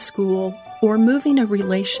 enrolling in school, or moving a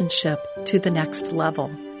relationship to the next level.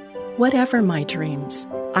 Whatever my dreams,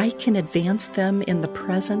 I can advance them in the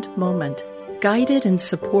present moment. Guided and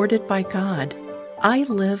supported by God, I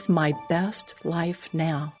live my best life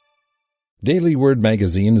now. Daily Word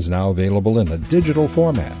magazine is now available in a digital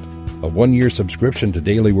format. A 1-year subscription to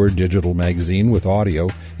Daily Word digital magazine with audio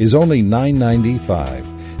is only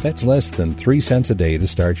 $9.95. That's less than 3 cents a day to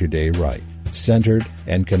start your day right, centered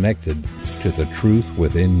and connected to the truth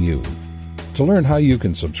within you. To learn how you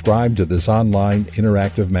can subscribe to this online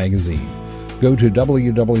interactive magazine, go to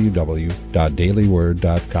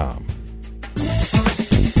www.dailyword.com.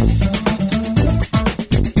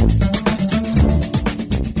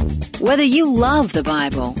 Whether you love the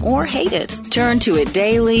Bible or hate it, turn to it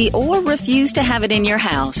daily, or refuse to have it in your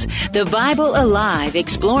house, The Bible Alive,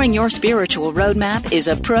 Exploring Your Spiritual Roadmap is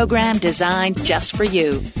a program designed just for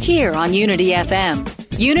you. Here on Unity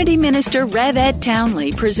FM, Unity Minister Rev Ed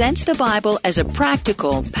Townley presents the Bible as a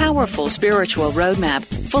practical, powerful spiritual roadmap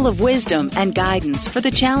full of wisdom and guidance for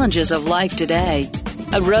the challenges of life today.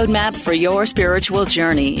 A roadmap for your spiritual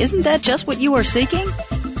journey. Isn't that just what you are seeking?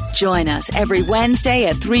 Join us every Wednesday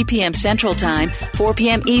at 3 p.m. Central Time, 4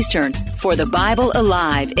 p.m. Eastern, for The Bible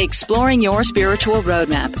Alive, Exploring Your Spiritual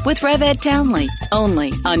Roadmap with Rev Ed Townley,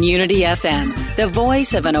 only on Unity FM, the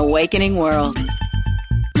voice of an awakening world.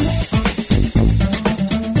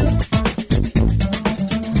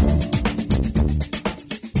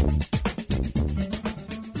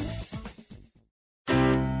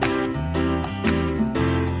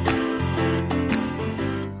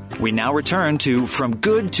 We now return to From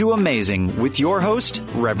Good to Amazing with your host,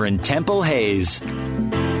 Reverend Temple Hayes.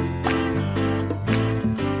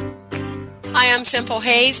 Hi, I'm Temple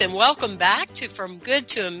Hayes, and welcome back to From Good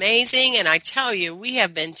to Amazing. And I tell you, we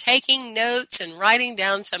have been taking notes and writing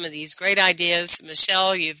down some of these great ideas.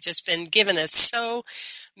 Michelle, you've just been giving us so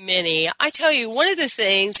many. I tell you, one of the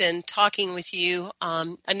things in talking with you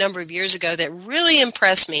a number of years ago that really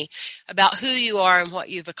impressed me about who you are and what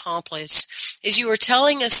you've accomplished is you were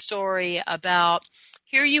telling a story about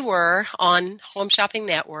here you were on Home Shopping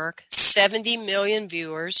Network, 70 million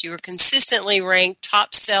viewers. You were consistently ranked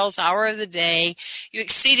top sales hour of the day. You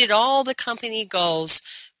exceeded all the company goals,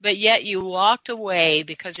 but yet you walked away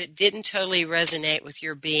because it didn't totally resonate with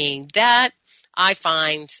your being. That I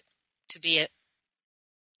find to be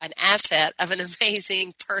an asset of an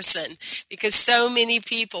amazing person, because so many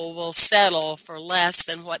people will settle for less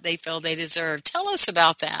than what they feel they deserve. Tell us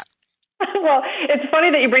about that. Well, it's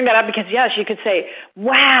funny that you bring that up because, yes, you could say,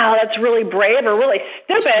 wow, that's really brave or really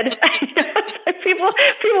stupid.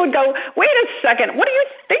 People would go, wait a second, what are you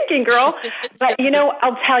thinking, girl? But,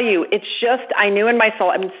 I'll tell you, it's just, I knew in my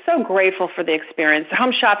soul, I'm so grateful for the experience. The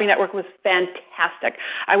Home Shopping Network was fantastic.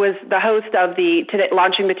 I was the host of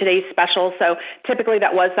launching the Today's Special, so typically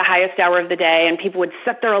that was the highest hour of the day, and people would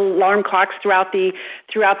set their alarm clocks throughout the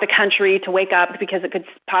country to wake up because it could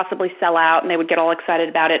possibly sell out, and they would get all excited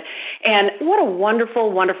about it. And what a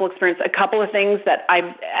wonderful, wonderful experience. A couple of things that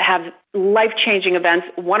I have life-changing events,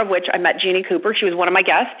 one of which I met Jeannie Cooper. She was one of my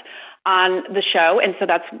guests on the show, and so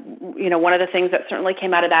that's, one of the things that certainly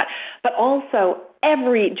came out of that. But also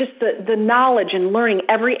the knowledge and learning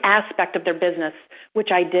every aspect of their business, which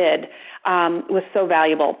I did, was so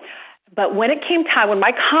valuable. But when it came time, when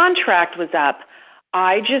my contract was up,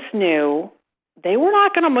 I just knew they were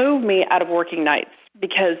not going to move me out of working nights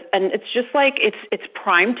and it's just like, it's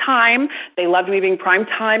prime time. They loved me being prime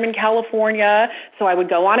time in California. So I would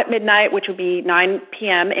go on at midnight, which would be 9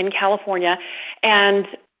 p.m. in California. And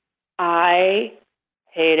I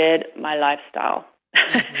hated my lifestyle.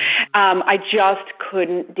 I just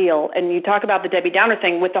couldn't deal. And you talk about the Debbie Downer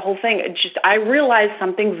thing with the whole thing. I realized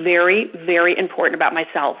something very, very important about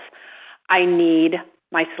myself. I need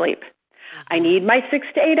my sleep. I need my 6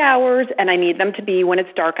 to 8 hours, and I need them to be when it's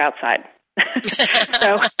dark outside.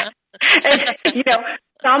 So,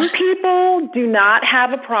 some people do not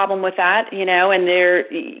have a problem with that, and their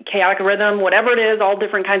chaotic rhythm, whatever it is, all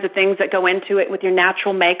different kinds of things that go into it with your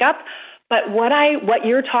natural makeup. But what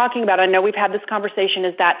you're talking about, I know we've had this conversation,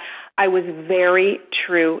 is that I was very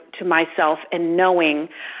true to myself and knowing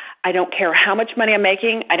I don't care how much money I'm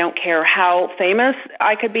making. I don't care how famous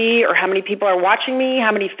I could be or how many people are watching me,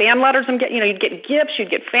 how many fan letters I'm getting. You'd get gifts,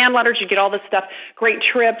 you'd get fan letters, you'd get all this stuff, great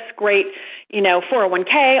trips, great,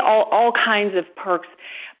 401k, all kinds of perks.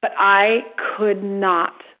 But I could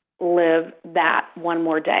not live that one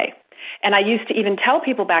more day. And I used to even tell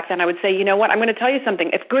people back then, I would say, you know what, I'm going to tell you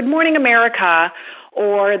something. If Good Morning America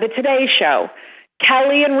or The Today Show,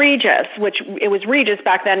 Kelly and Regis, which it was Regis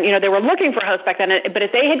back then, they were looking for hosts back then, but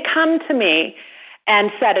if they had come to me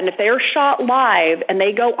and said, and if they are shot live and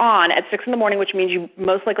they go on at 6 a.m, which means you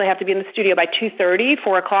most likely have to be in the studio by 2:30,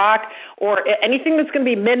 4 o'clock, or anything that's going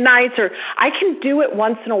to be midnights, or I can do it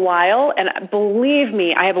once in a while, and believe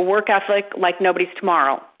me, I have a work ethic like nobody's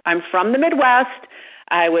tomorrow. I'm from the Midwest.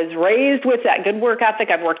 I was raised with that good work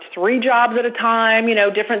ethic. I've worked 3 jobs at a time,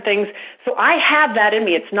 different things. So I have that in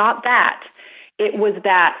me. It's not that. It was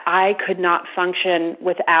that I could not function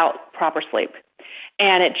without proper sleep.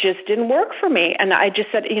 And it just didn't work for me. And I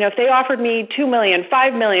just said, if they offered me $2 million,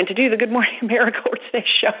 $5 million to do the Good Morning America or Today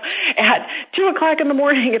Show at 2 o'clock in the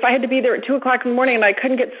morning, if I had to be there at 2 o'clock in the morning and I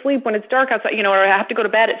couldn't get sleep when it's dark outside, or I have to go to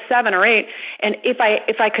bed at 7 or 8, and if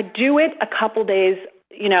I could do it a couple days,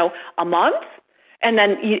 a month, and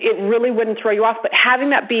then it really wouldn't throw you off. But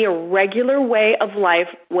having that be a regular way of life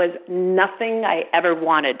was nothing I ever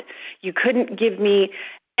wanted. You couldn't give me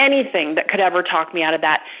anything that could ever talk me out of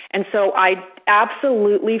that. And so I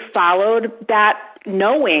absolutely followed that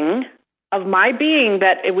knowing of my being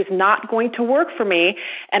that it was not going to work for me.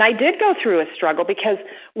 And I did go through a struggle because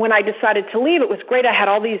when I decided to leave, it was great. I had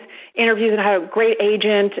all these interviews and I had a great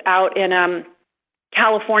agent out in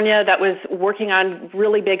California that was working on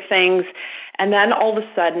really big things. And then all of a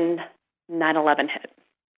sudden, 9/11 hit.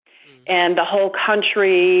 And the whole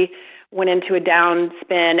country went into a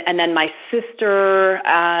downspin. And then my sister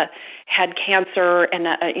had cancer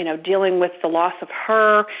and, dealing with the loss of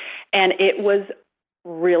her. And it was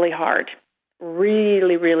really hard,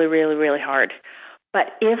 really, really, really, really hard.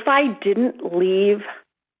 But if I didn't leave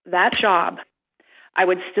that job, I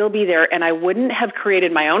would still be there, and I wouldn't have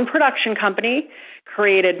created my own production company,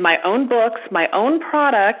 created my own books, my own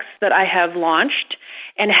products that I have launched,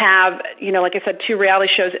 and have, like I said, 2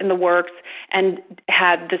 reality shows in the works, and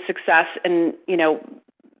had the success and,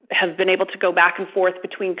 have been able to go back and forth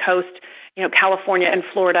between coast, California and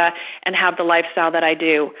Florida, and have the lifestyle that I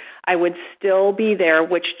do. I would still be there,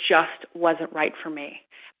 which just wasn't right for me.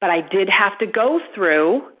 But I did have to go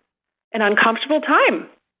through an uncomfortable time.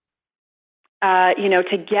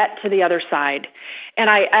 To get to the other side. And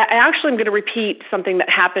I actually am going to repeat something that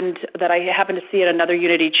happened that I happened to see at another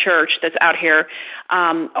Unity church that's out here,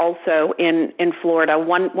 also in Florida.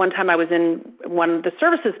 One time I was in one of the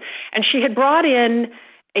services, and she had brought in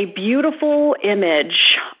a beautiful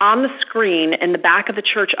image on the screen in the back of the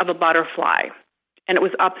church of a butterfly. And it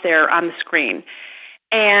was up there on the screen.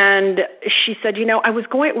 And she said, we're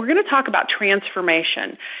going to talk about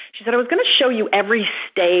transformation. She said, I was going to show you every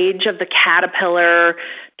stage of the caterpillar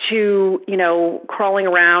to, crawling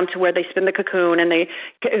around to where they spin the cocoon and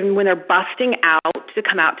when they're busting out to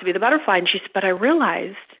come out to be the butterfly. And she said, but I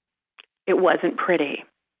realized it wasn't pretty.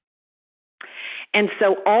 And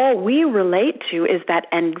so all we relate to is that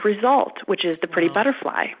end result, which is the pretty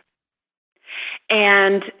butterfly.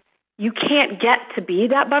 And you can't get to be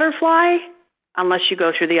that butterfly unless you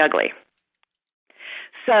go through the ugly.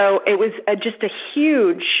 So it was just a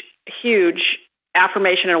huge, huge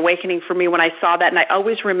affirmation and awakening for me when I saw that, and I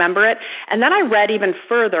always remember it. And then I read even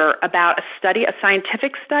further about a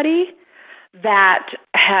scientific study that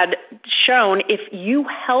had shown if you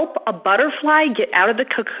help a butterfly get out of the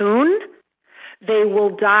cocoon, they will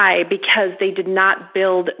die because they did not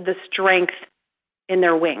build the strength in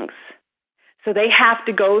their wings. So they have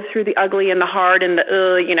to go through the ugly and the hard and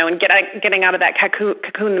and getting out of that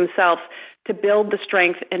cocoon themselves to build the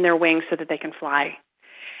strength in their wings so that they can fly.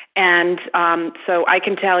 And so I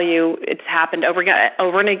can tell you it's happened over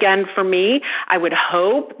and again for me. I would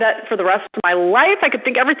hope that for the rest of my life I could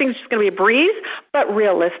think everything's just going to be a breeze, but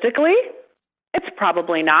realistically, it's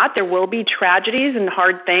probably not. There will be tragedies and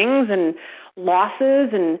hard things and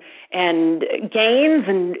losses and gains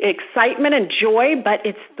and excitement and joy, but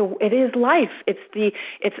it is life. It's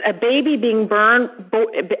a baby being born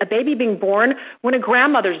when a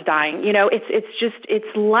grandmother's dying.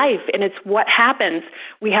 It's life, and it's what happens.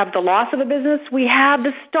 We have the loss of a business, we have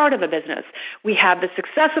the start of a business, we have the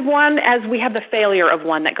success of one as we have the failure of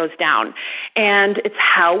one that goes down, and it's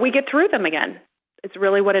how we get through them again. It's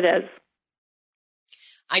really what it is.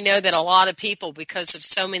 I know that a lot of people, because of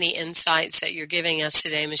so many insights that you're giving us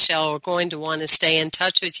today, Michelle, are going to want to stay in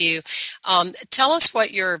touch with you. Tell us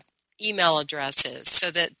what your email address is so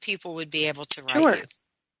that people would be able to write you.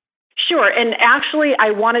 Sure. And actually,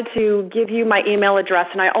 I wanted to give you my email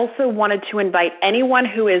address, and I also wanted to invite anyone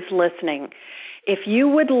who is listening, if you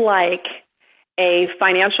would like a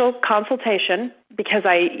financial consultation, because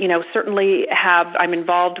I, certainly I'm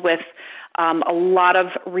involved with a lot of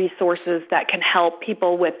resources that can help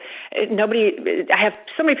people with I have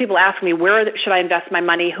so many people ask me, where should I invest my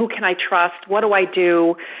money? Who can I trust? What do I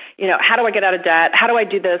do? How do I get out of debt? How do I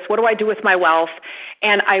do this? What do I do with my wealth?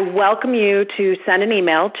 And I welcome you to send an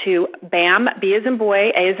email to BAM, B as in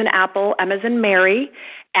boy, A as in apple, M as in Mary,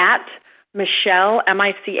 at Michelle,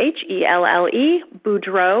 Michelle,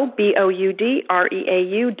 Boudreau,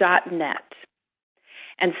 BOUDREAU.net.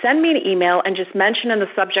 And send me an email and just mention in the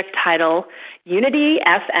subject title, Unity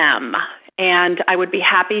FM. And I would be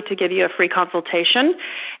happy to give you a free consultation.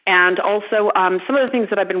 And also some of the things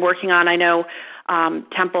that I've been working on, I know,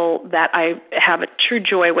 Temple, that I have a true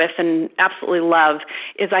joy with and absolutely love,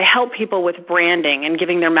 is I help people with branding and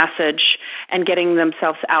giving their message and getting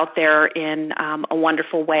themselves out there in a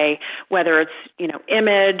wonderful way, whether it's,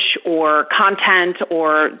 image or content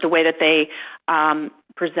or the way that they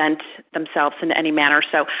present themselves in any manner.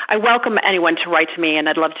 So I welcome anyone to write to me, and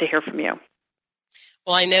I'd love to hear from you.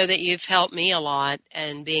 Well, I know that you've helped me a lot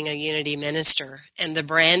in being a Unity minister and the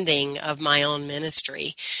branding of my own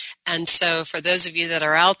ministry. And so for those of you that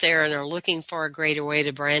are out there and are looking for a greater way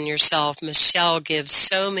to brand yourself, Michelle gives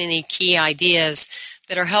so many key ideas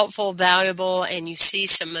that are helpful, valuable, and you see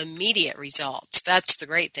some immediate results. That's the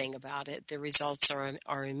great thing about it. The results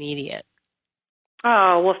are immediate.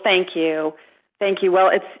 Oh, well, thank you. Thank you. Well,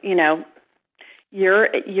 it's,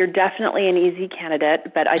 you're definitely an easy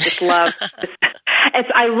candidate, but I just love,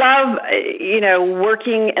 I love,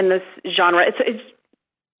 working in this genre. It's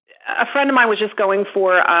a friend of mine was just going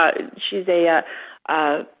for, she's a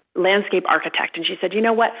landscape architect, and she said, you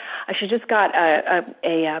know what, she just got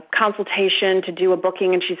a consultation to do a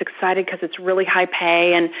booking, and she's excited because it's really high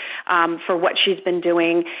pay and for what she's been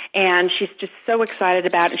doing, and she's just so excited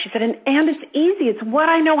about it. She said, and it's easy. It's what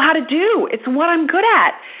I know how to do. It's what I'm good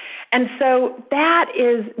at. And so that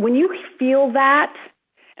is, when you feel that,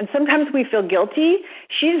 and sometimes we feel guilty,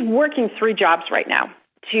 she's working 3 jobs right now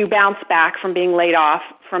to bounce back from being laid off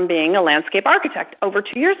from being a landscape architect over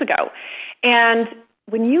 2 years ago. And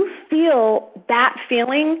when you feel that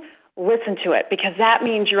feeling, listen to it, because that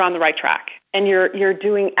means you're on the right track and you're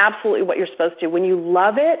doing absolutely what you're supposed to. When you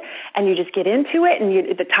love it and you just get into it and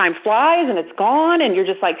the time flies and it's gone and you're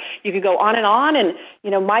just like, you could go on. And,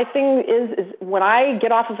 my thing is when I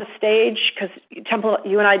get off of a stage, because Temple,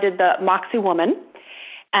 you and I did the Moxie Woman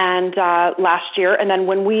and last year, and then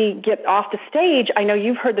when we get off the stage, I know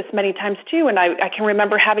you've heard this many times too, and I can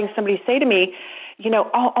remember having somebody say to me,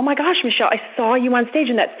 oh my gosh, Michelle, I saw you on stage,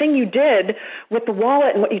 and that thing you did with the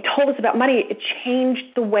wallet and what you told us about money, it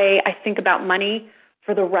changed the way I think about money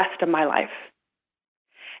for the rest of my life.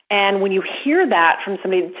 And when you hear that from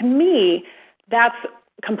somebody, to me, that's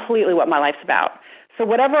completely what my life's about. So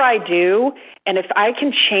whatever I do, and if I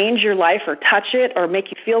can change your life or touch it or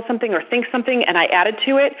make you feel something or think something and I add it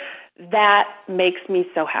to it, that makes me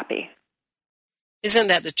so happy. Isn't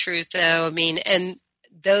that the truth, though? I mean, and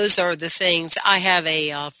those are the things. I have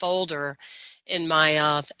a folder in my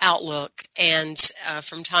Outlook, and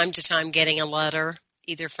from time to time getting a letter,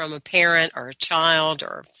 either from a parent or a child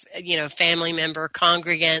or, family member,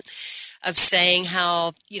 congregant, of saying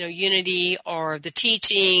how, unity or the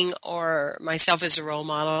teaching or myself as a role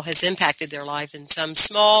model has impacted their life in some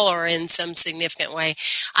small or in some significant way.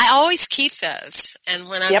 I always keep those. And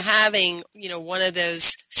when I'm having, one of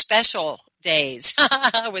those special days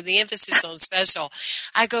with the emphasis on special,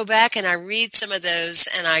 I go back and I read some of those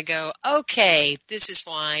and I go, okay, this is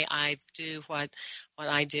why I do what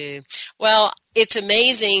I do. Well, it's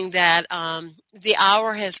amazing that the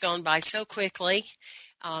hour has gone by so quickly.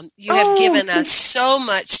 You have given us so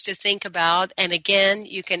much to think about. And again,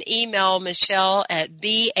 you can email Michelle at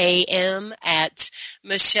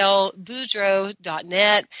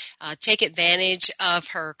bam@michelleboudreau.net. Take advantage of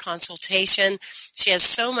her consultation. She has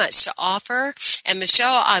so much to offer. And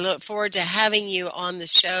Michelle, I look forward to having you on the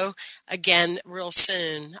show again real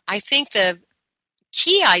soon. I think the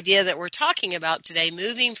key idea that we're talking about today,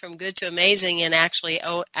 moving from good to amazing, and actually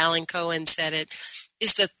Alan Cohen said it,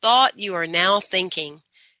 is the thought you are now thinking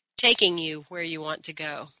taking you where you want to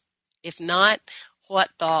go? If not,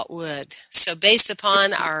 what thought would? So based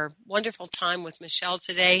upon our wonderful time with Michelle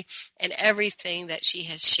today and everything that she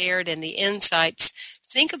has shared and the insights,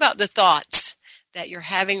 think about the thoughts that you're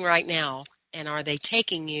having right now, and are they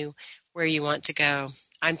taking you where you want to go?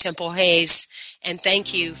 I'm Temple Hayes, and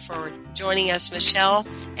thank you for joining us, Michelle,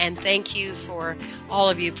 and thank you for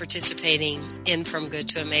all of you participating in From Good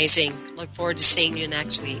to Amazing. Look forward to seeing you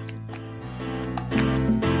next week.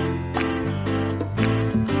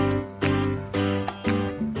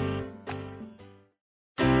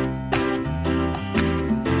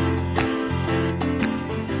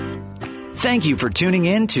 Thank you for tuning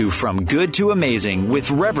in to From Good to Amazing with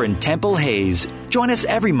Reverend Temple Hayes. Join us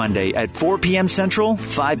every Monday at 4 p.m. Central,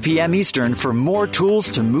 5 p.m. Eastern for more tools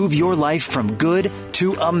to move your life from good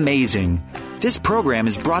to amazing. This program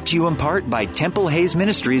is brought to you in part by Temple Hayes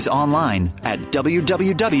Ministries online at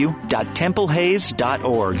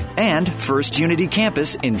www.templehays.org and First Unity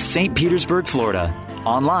Campus in St. Petersburg, Florida.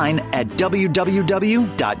 Online at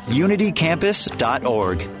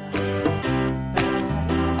www.unitycampus.org.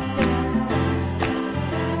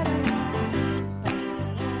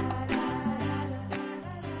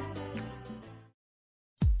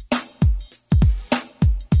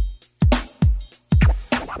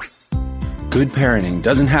 Good parenting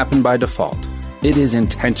doesn't happen by default. It is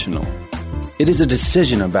intentional. It is a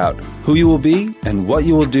decision about who you will be and what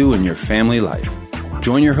you will do in your family life.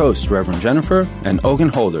 Join your hosts, Reverend Jennifer and Ogun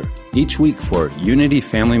Holder, each week for Unity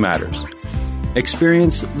Family Matters.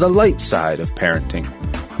 Experience the light side of parenting,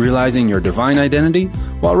 realizing your divine identity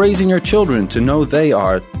while raising your children to know they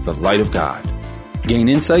are the light of God. Gain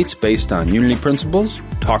insights based on Unity principles,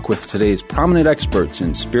 talk with today's prominent experts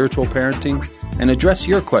in spiritual parenting, and address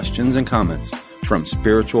your questions and comments from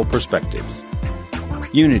spiritual perspectives.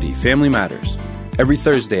 Unity Family Matters, every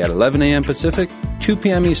Thursday at 11 a.m. Pacific, 2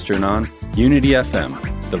 p.m. Eastern on Unity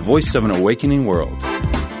FM, the voice of an awakening world.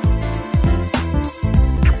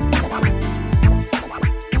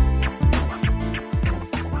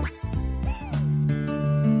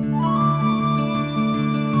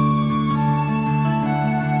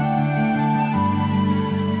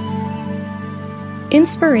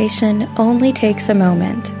 Inspiration only takes a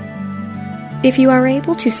moment. If you are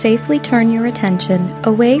able to safely turn your attention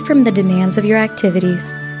away from the demands of your activities,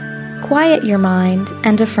 quiet your mind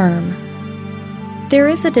and affirm, "There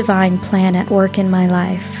is a divine plan at work in my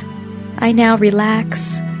life. I now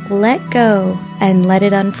relax, let go, and let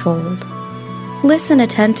it unfold." Listen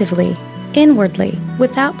attentively, inwardly,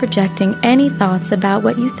 without projecting any thoughts about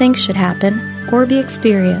what you think should happen or be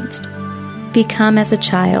experienced. Become as a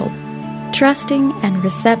child, trusting and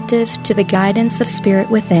receptive to the guidance of Spirit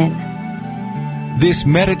within. This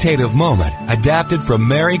meditative moment, adapted from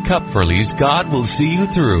Mary Kupferle's God Will See You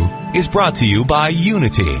Through, is brought to you by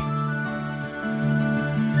Unity.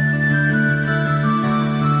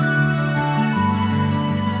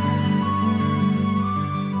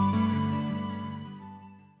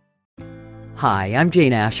 Hi, I'm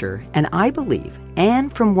Jane Asher, and I believe,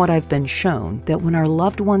 and from what I've been shown, that when our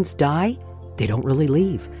loved ones die, they don't really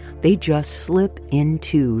leave. They just slip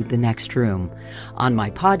into the next room. On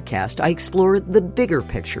my podcast, I explore the bigger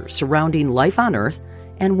picture surrounding life on Earth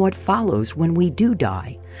and what follows when we do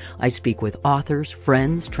die. I speak with authors,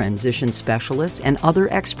 friends, transition specialists, and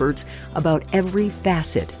other experts about every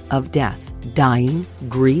facet of death, dying,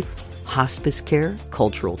 grief, hospice care,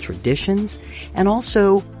 cultural traditions, and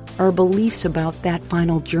also our beliefs about that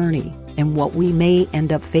final journey and what we may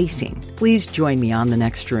end up facing. Please join me on The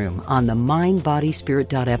Next Room on the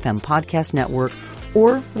MindBodySpirit.fm podcast network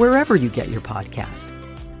or wherever you get your podcasts.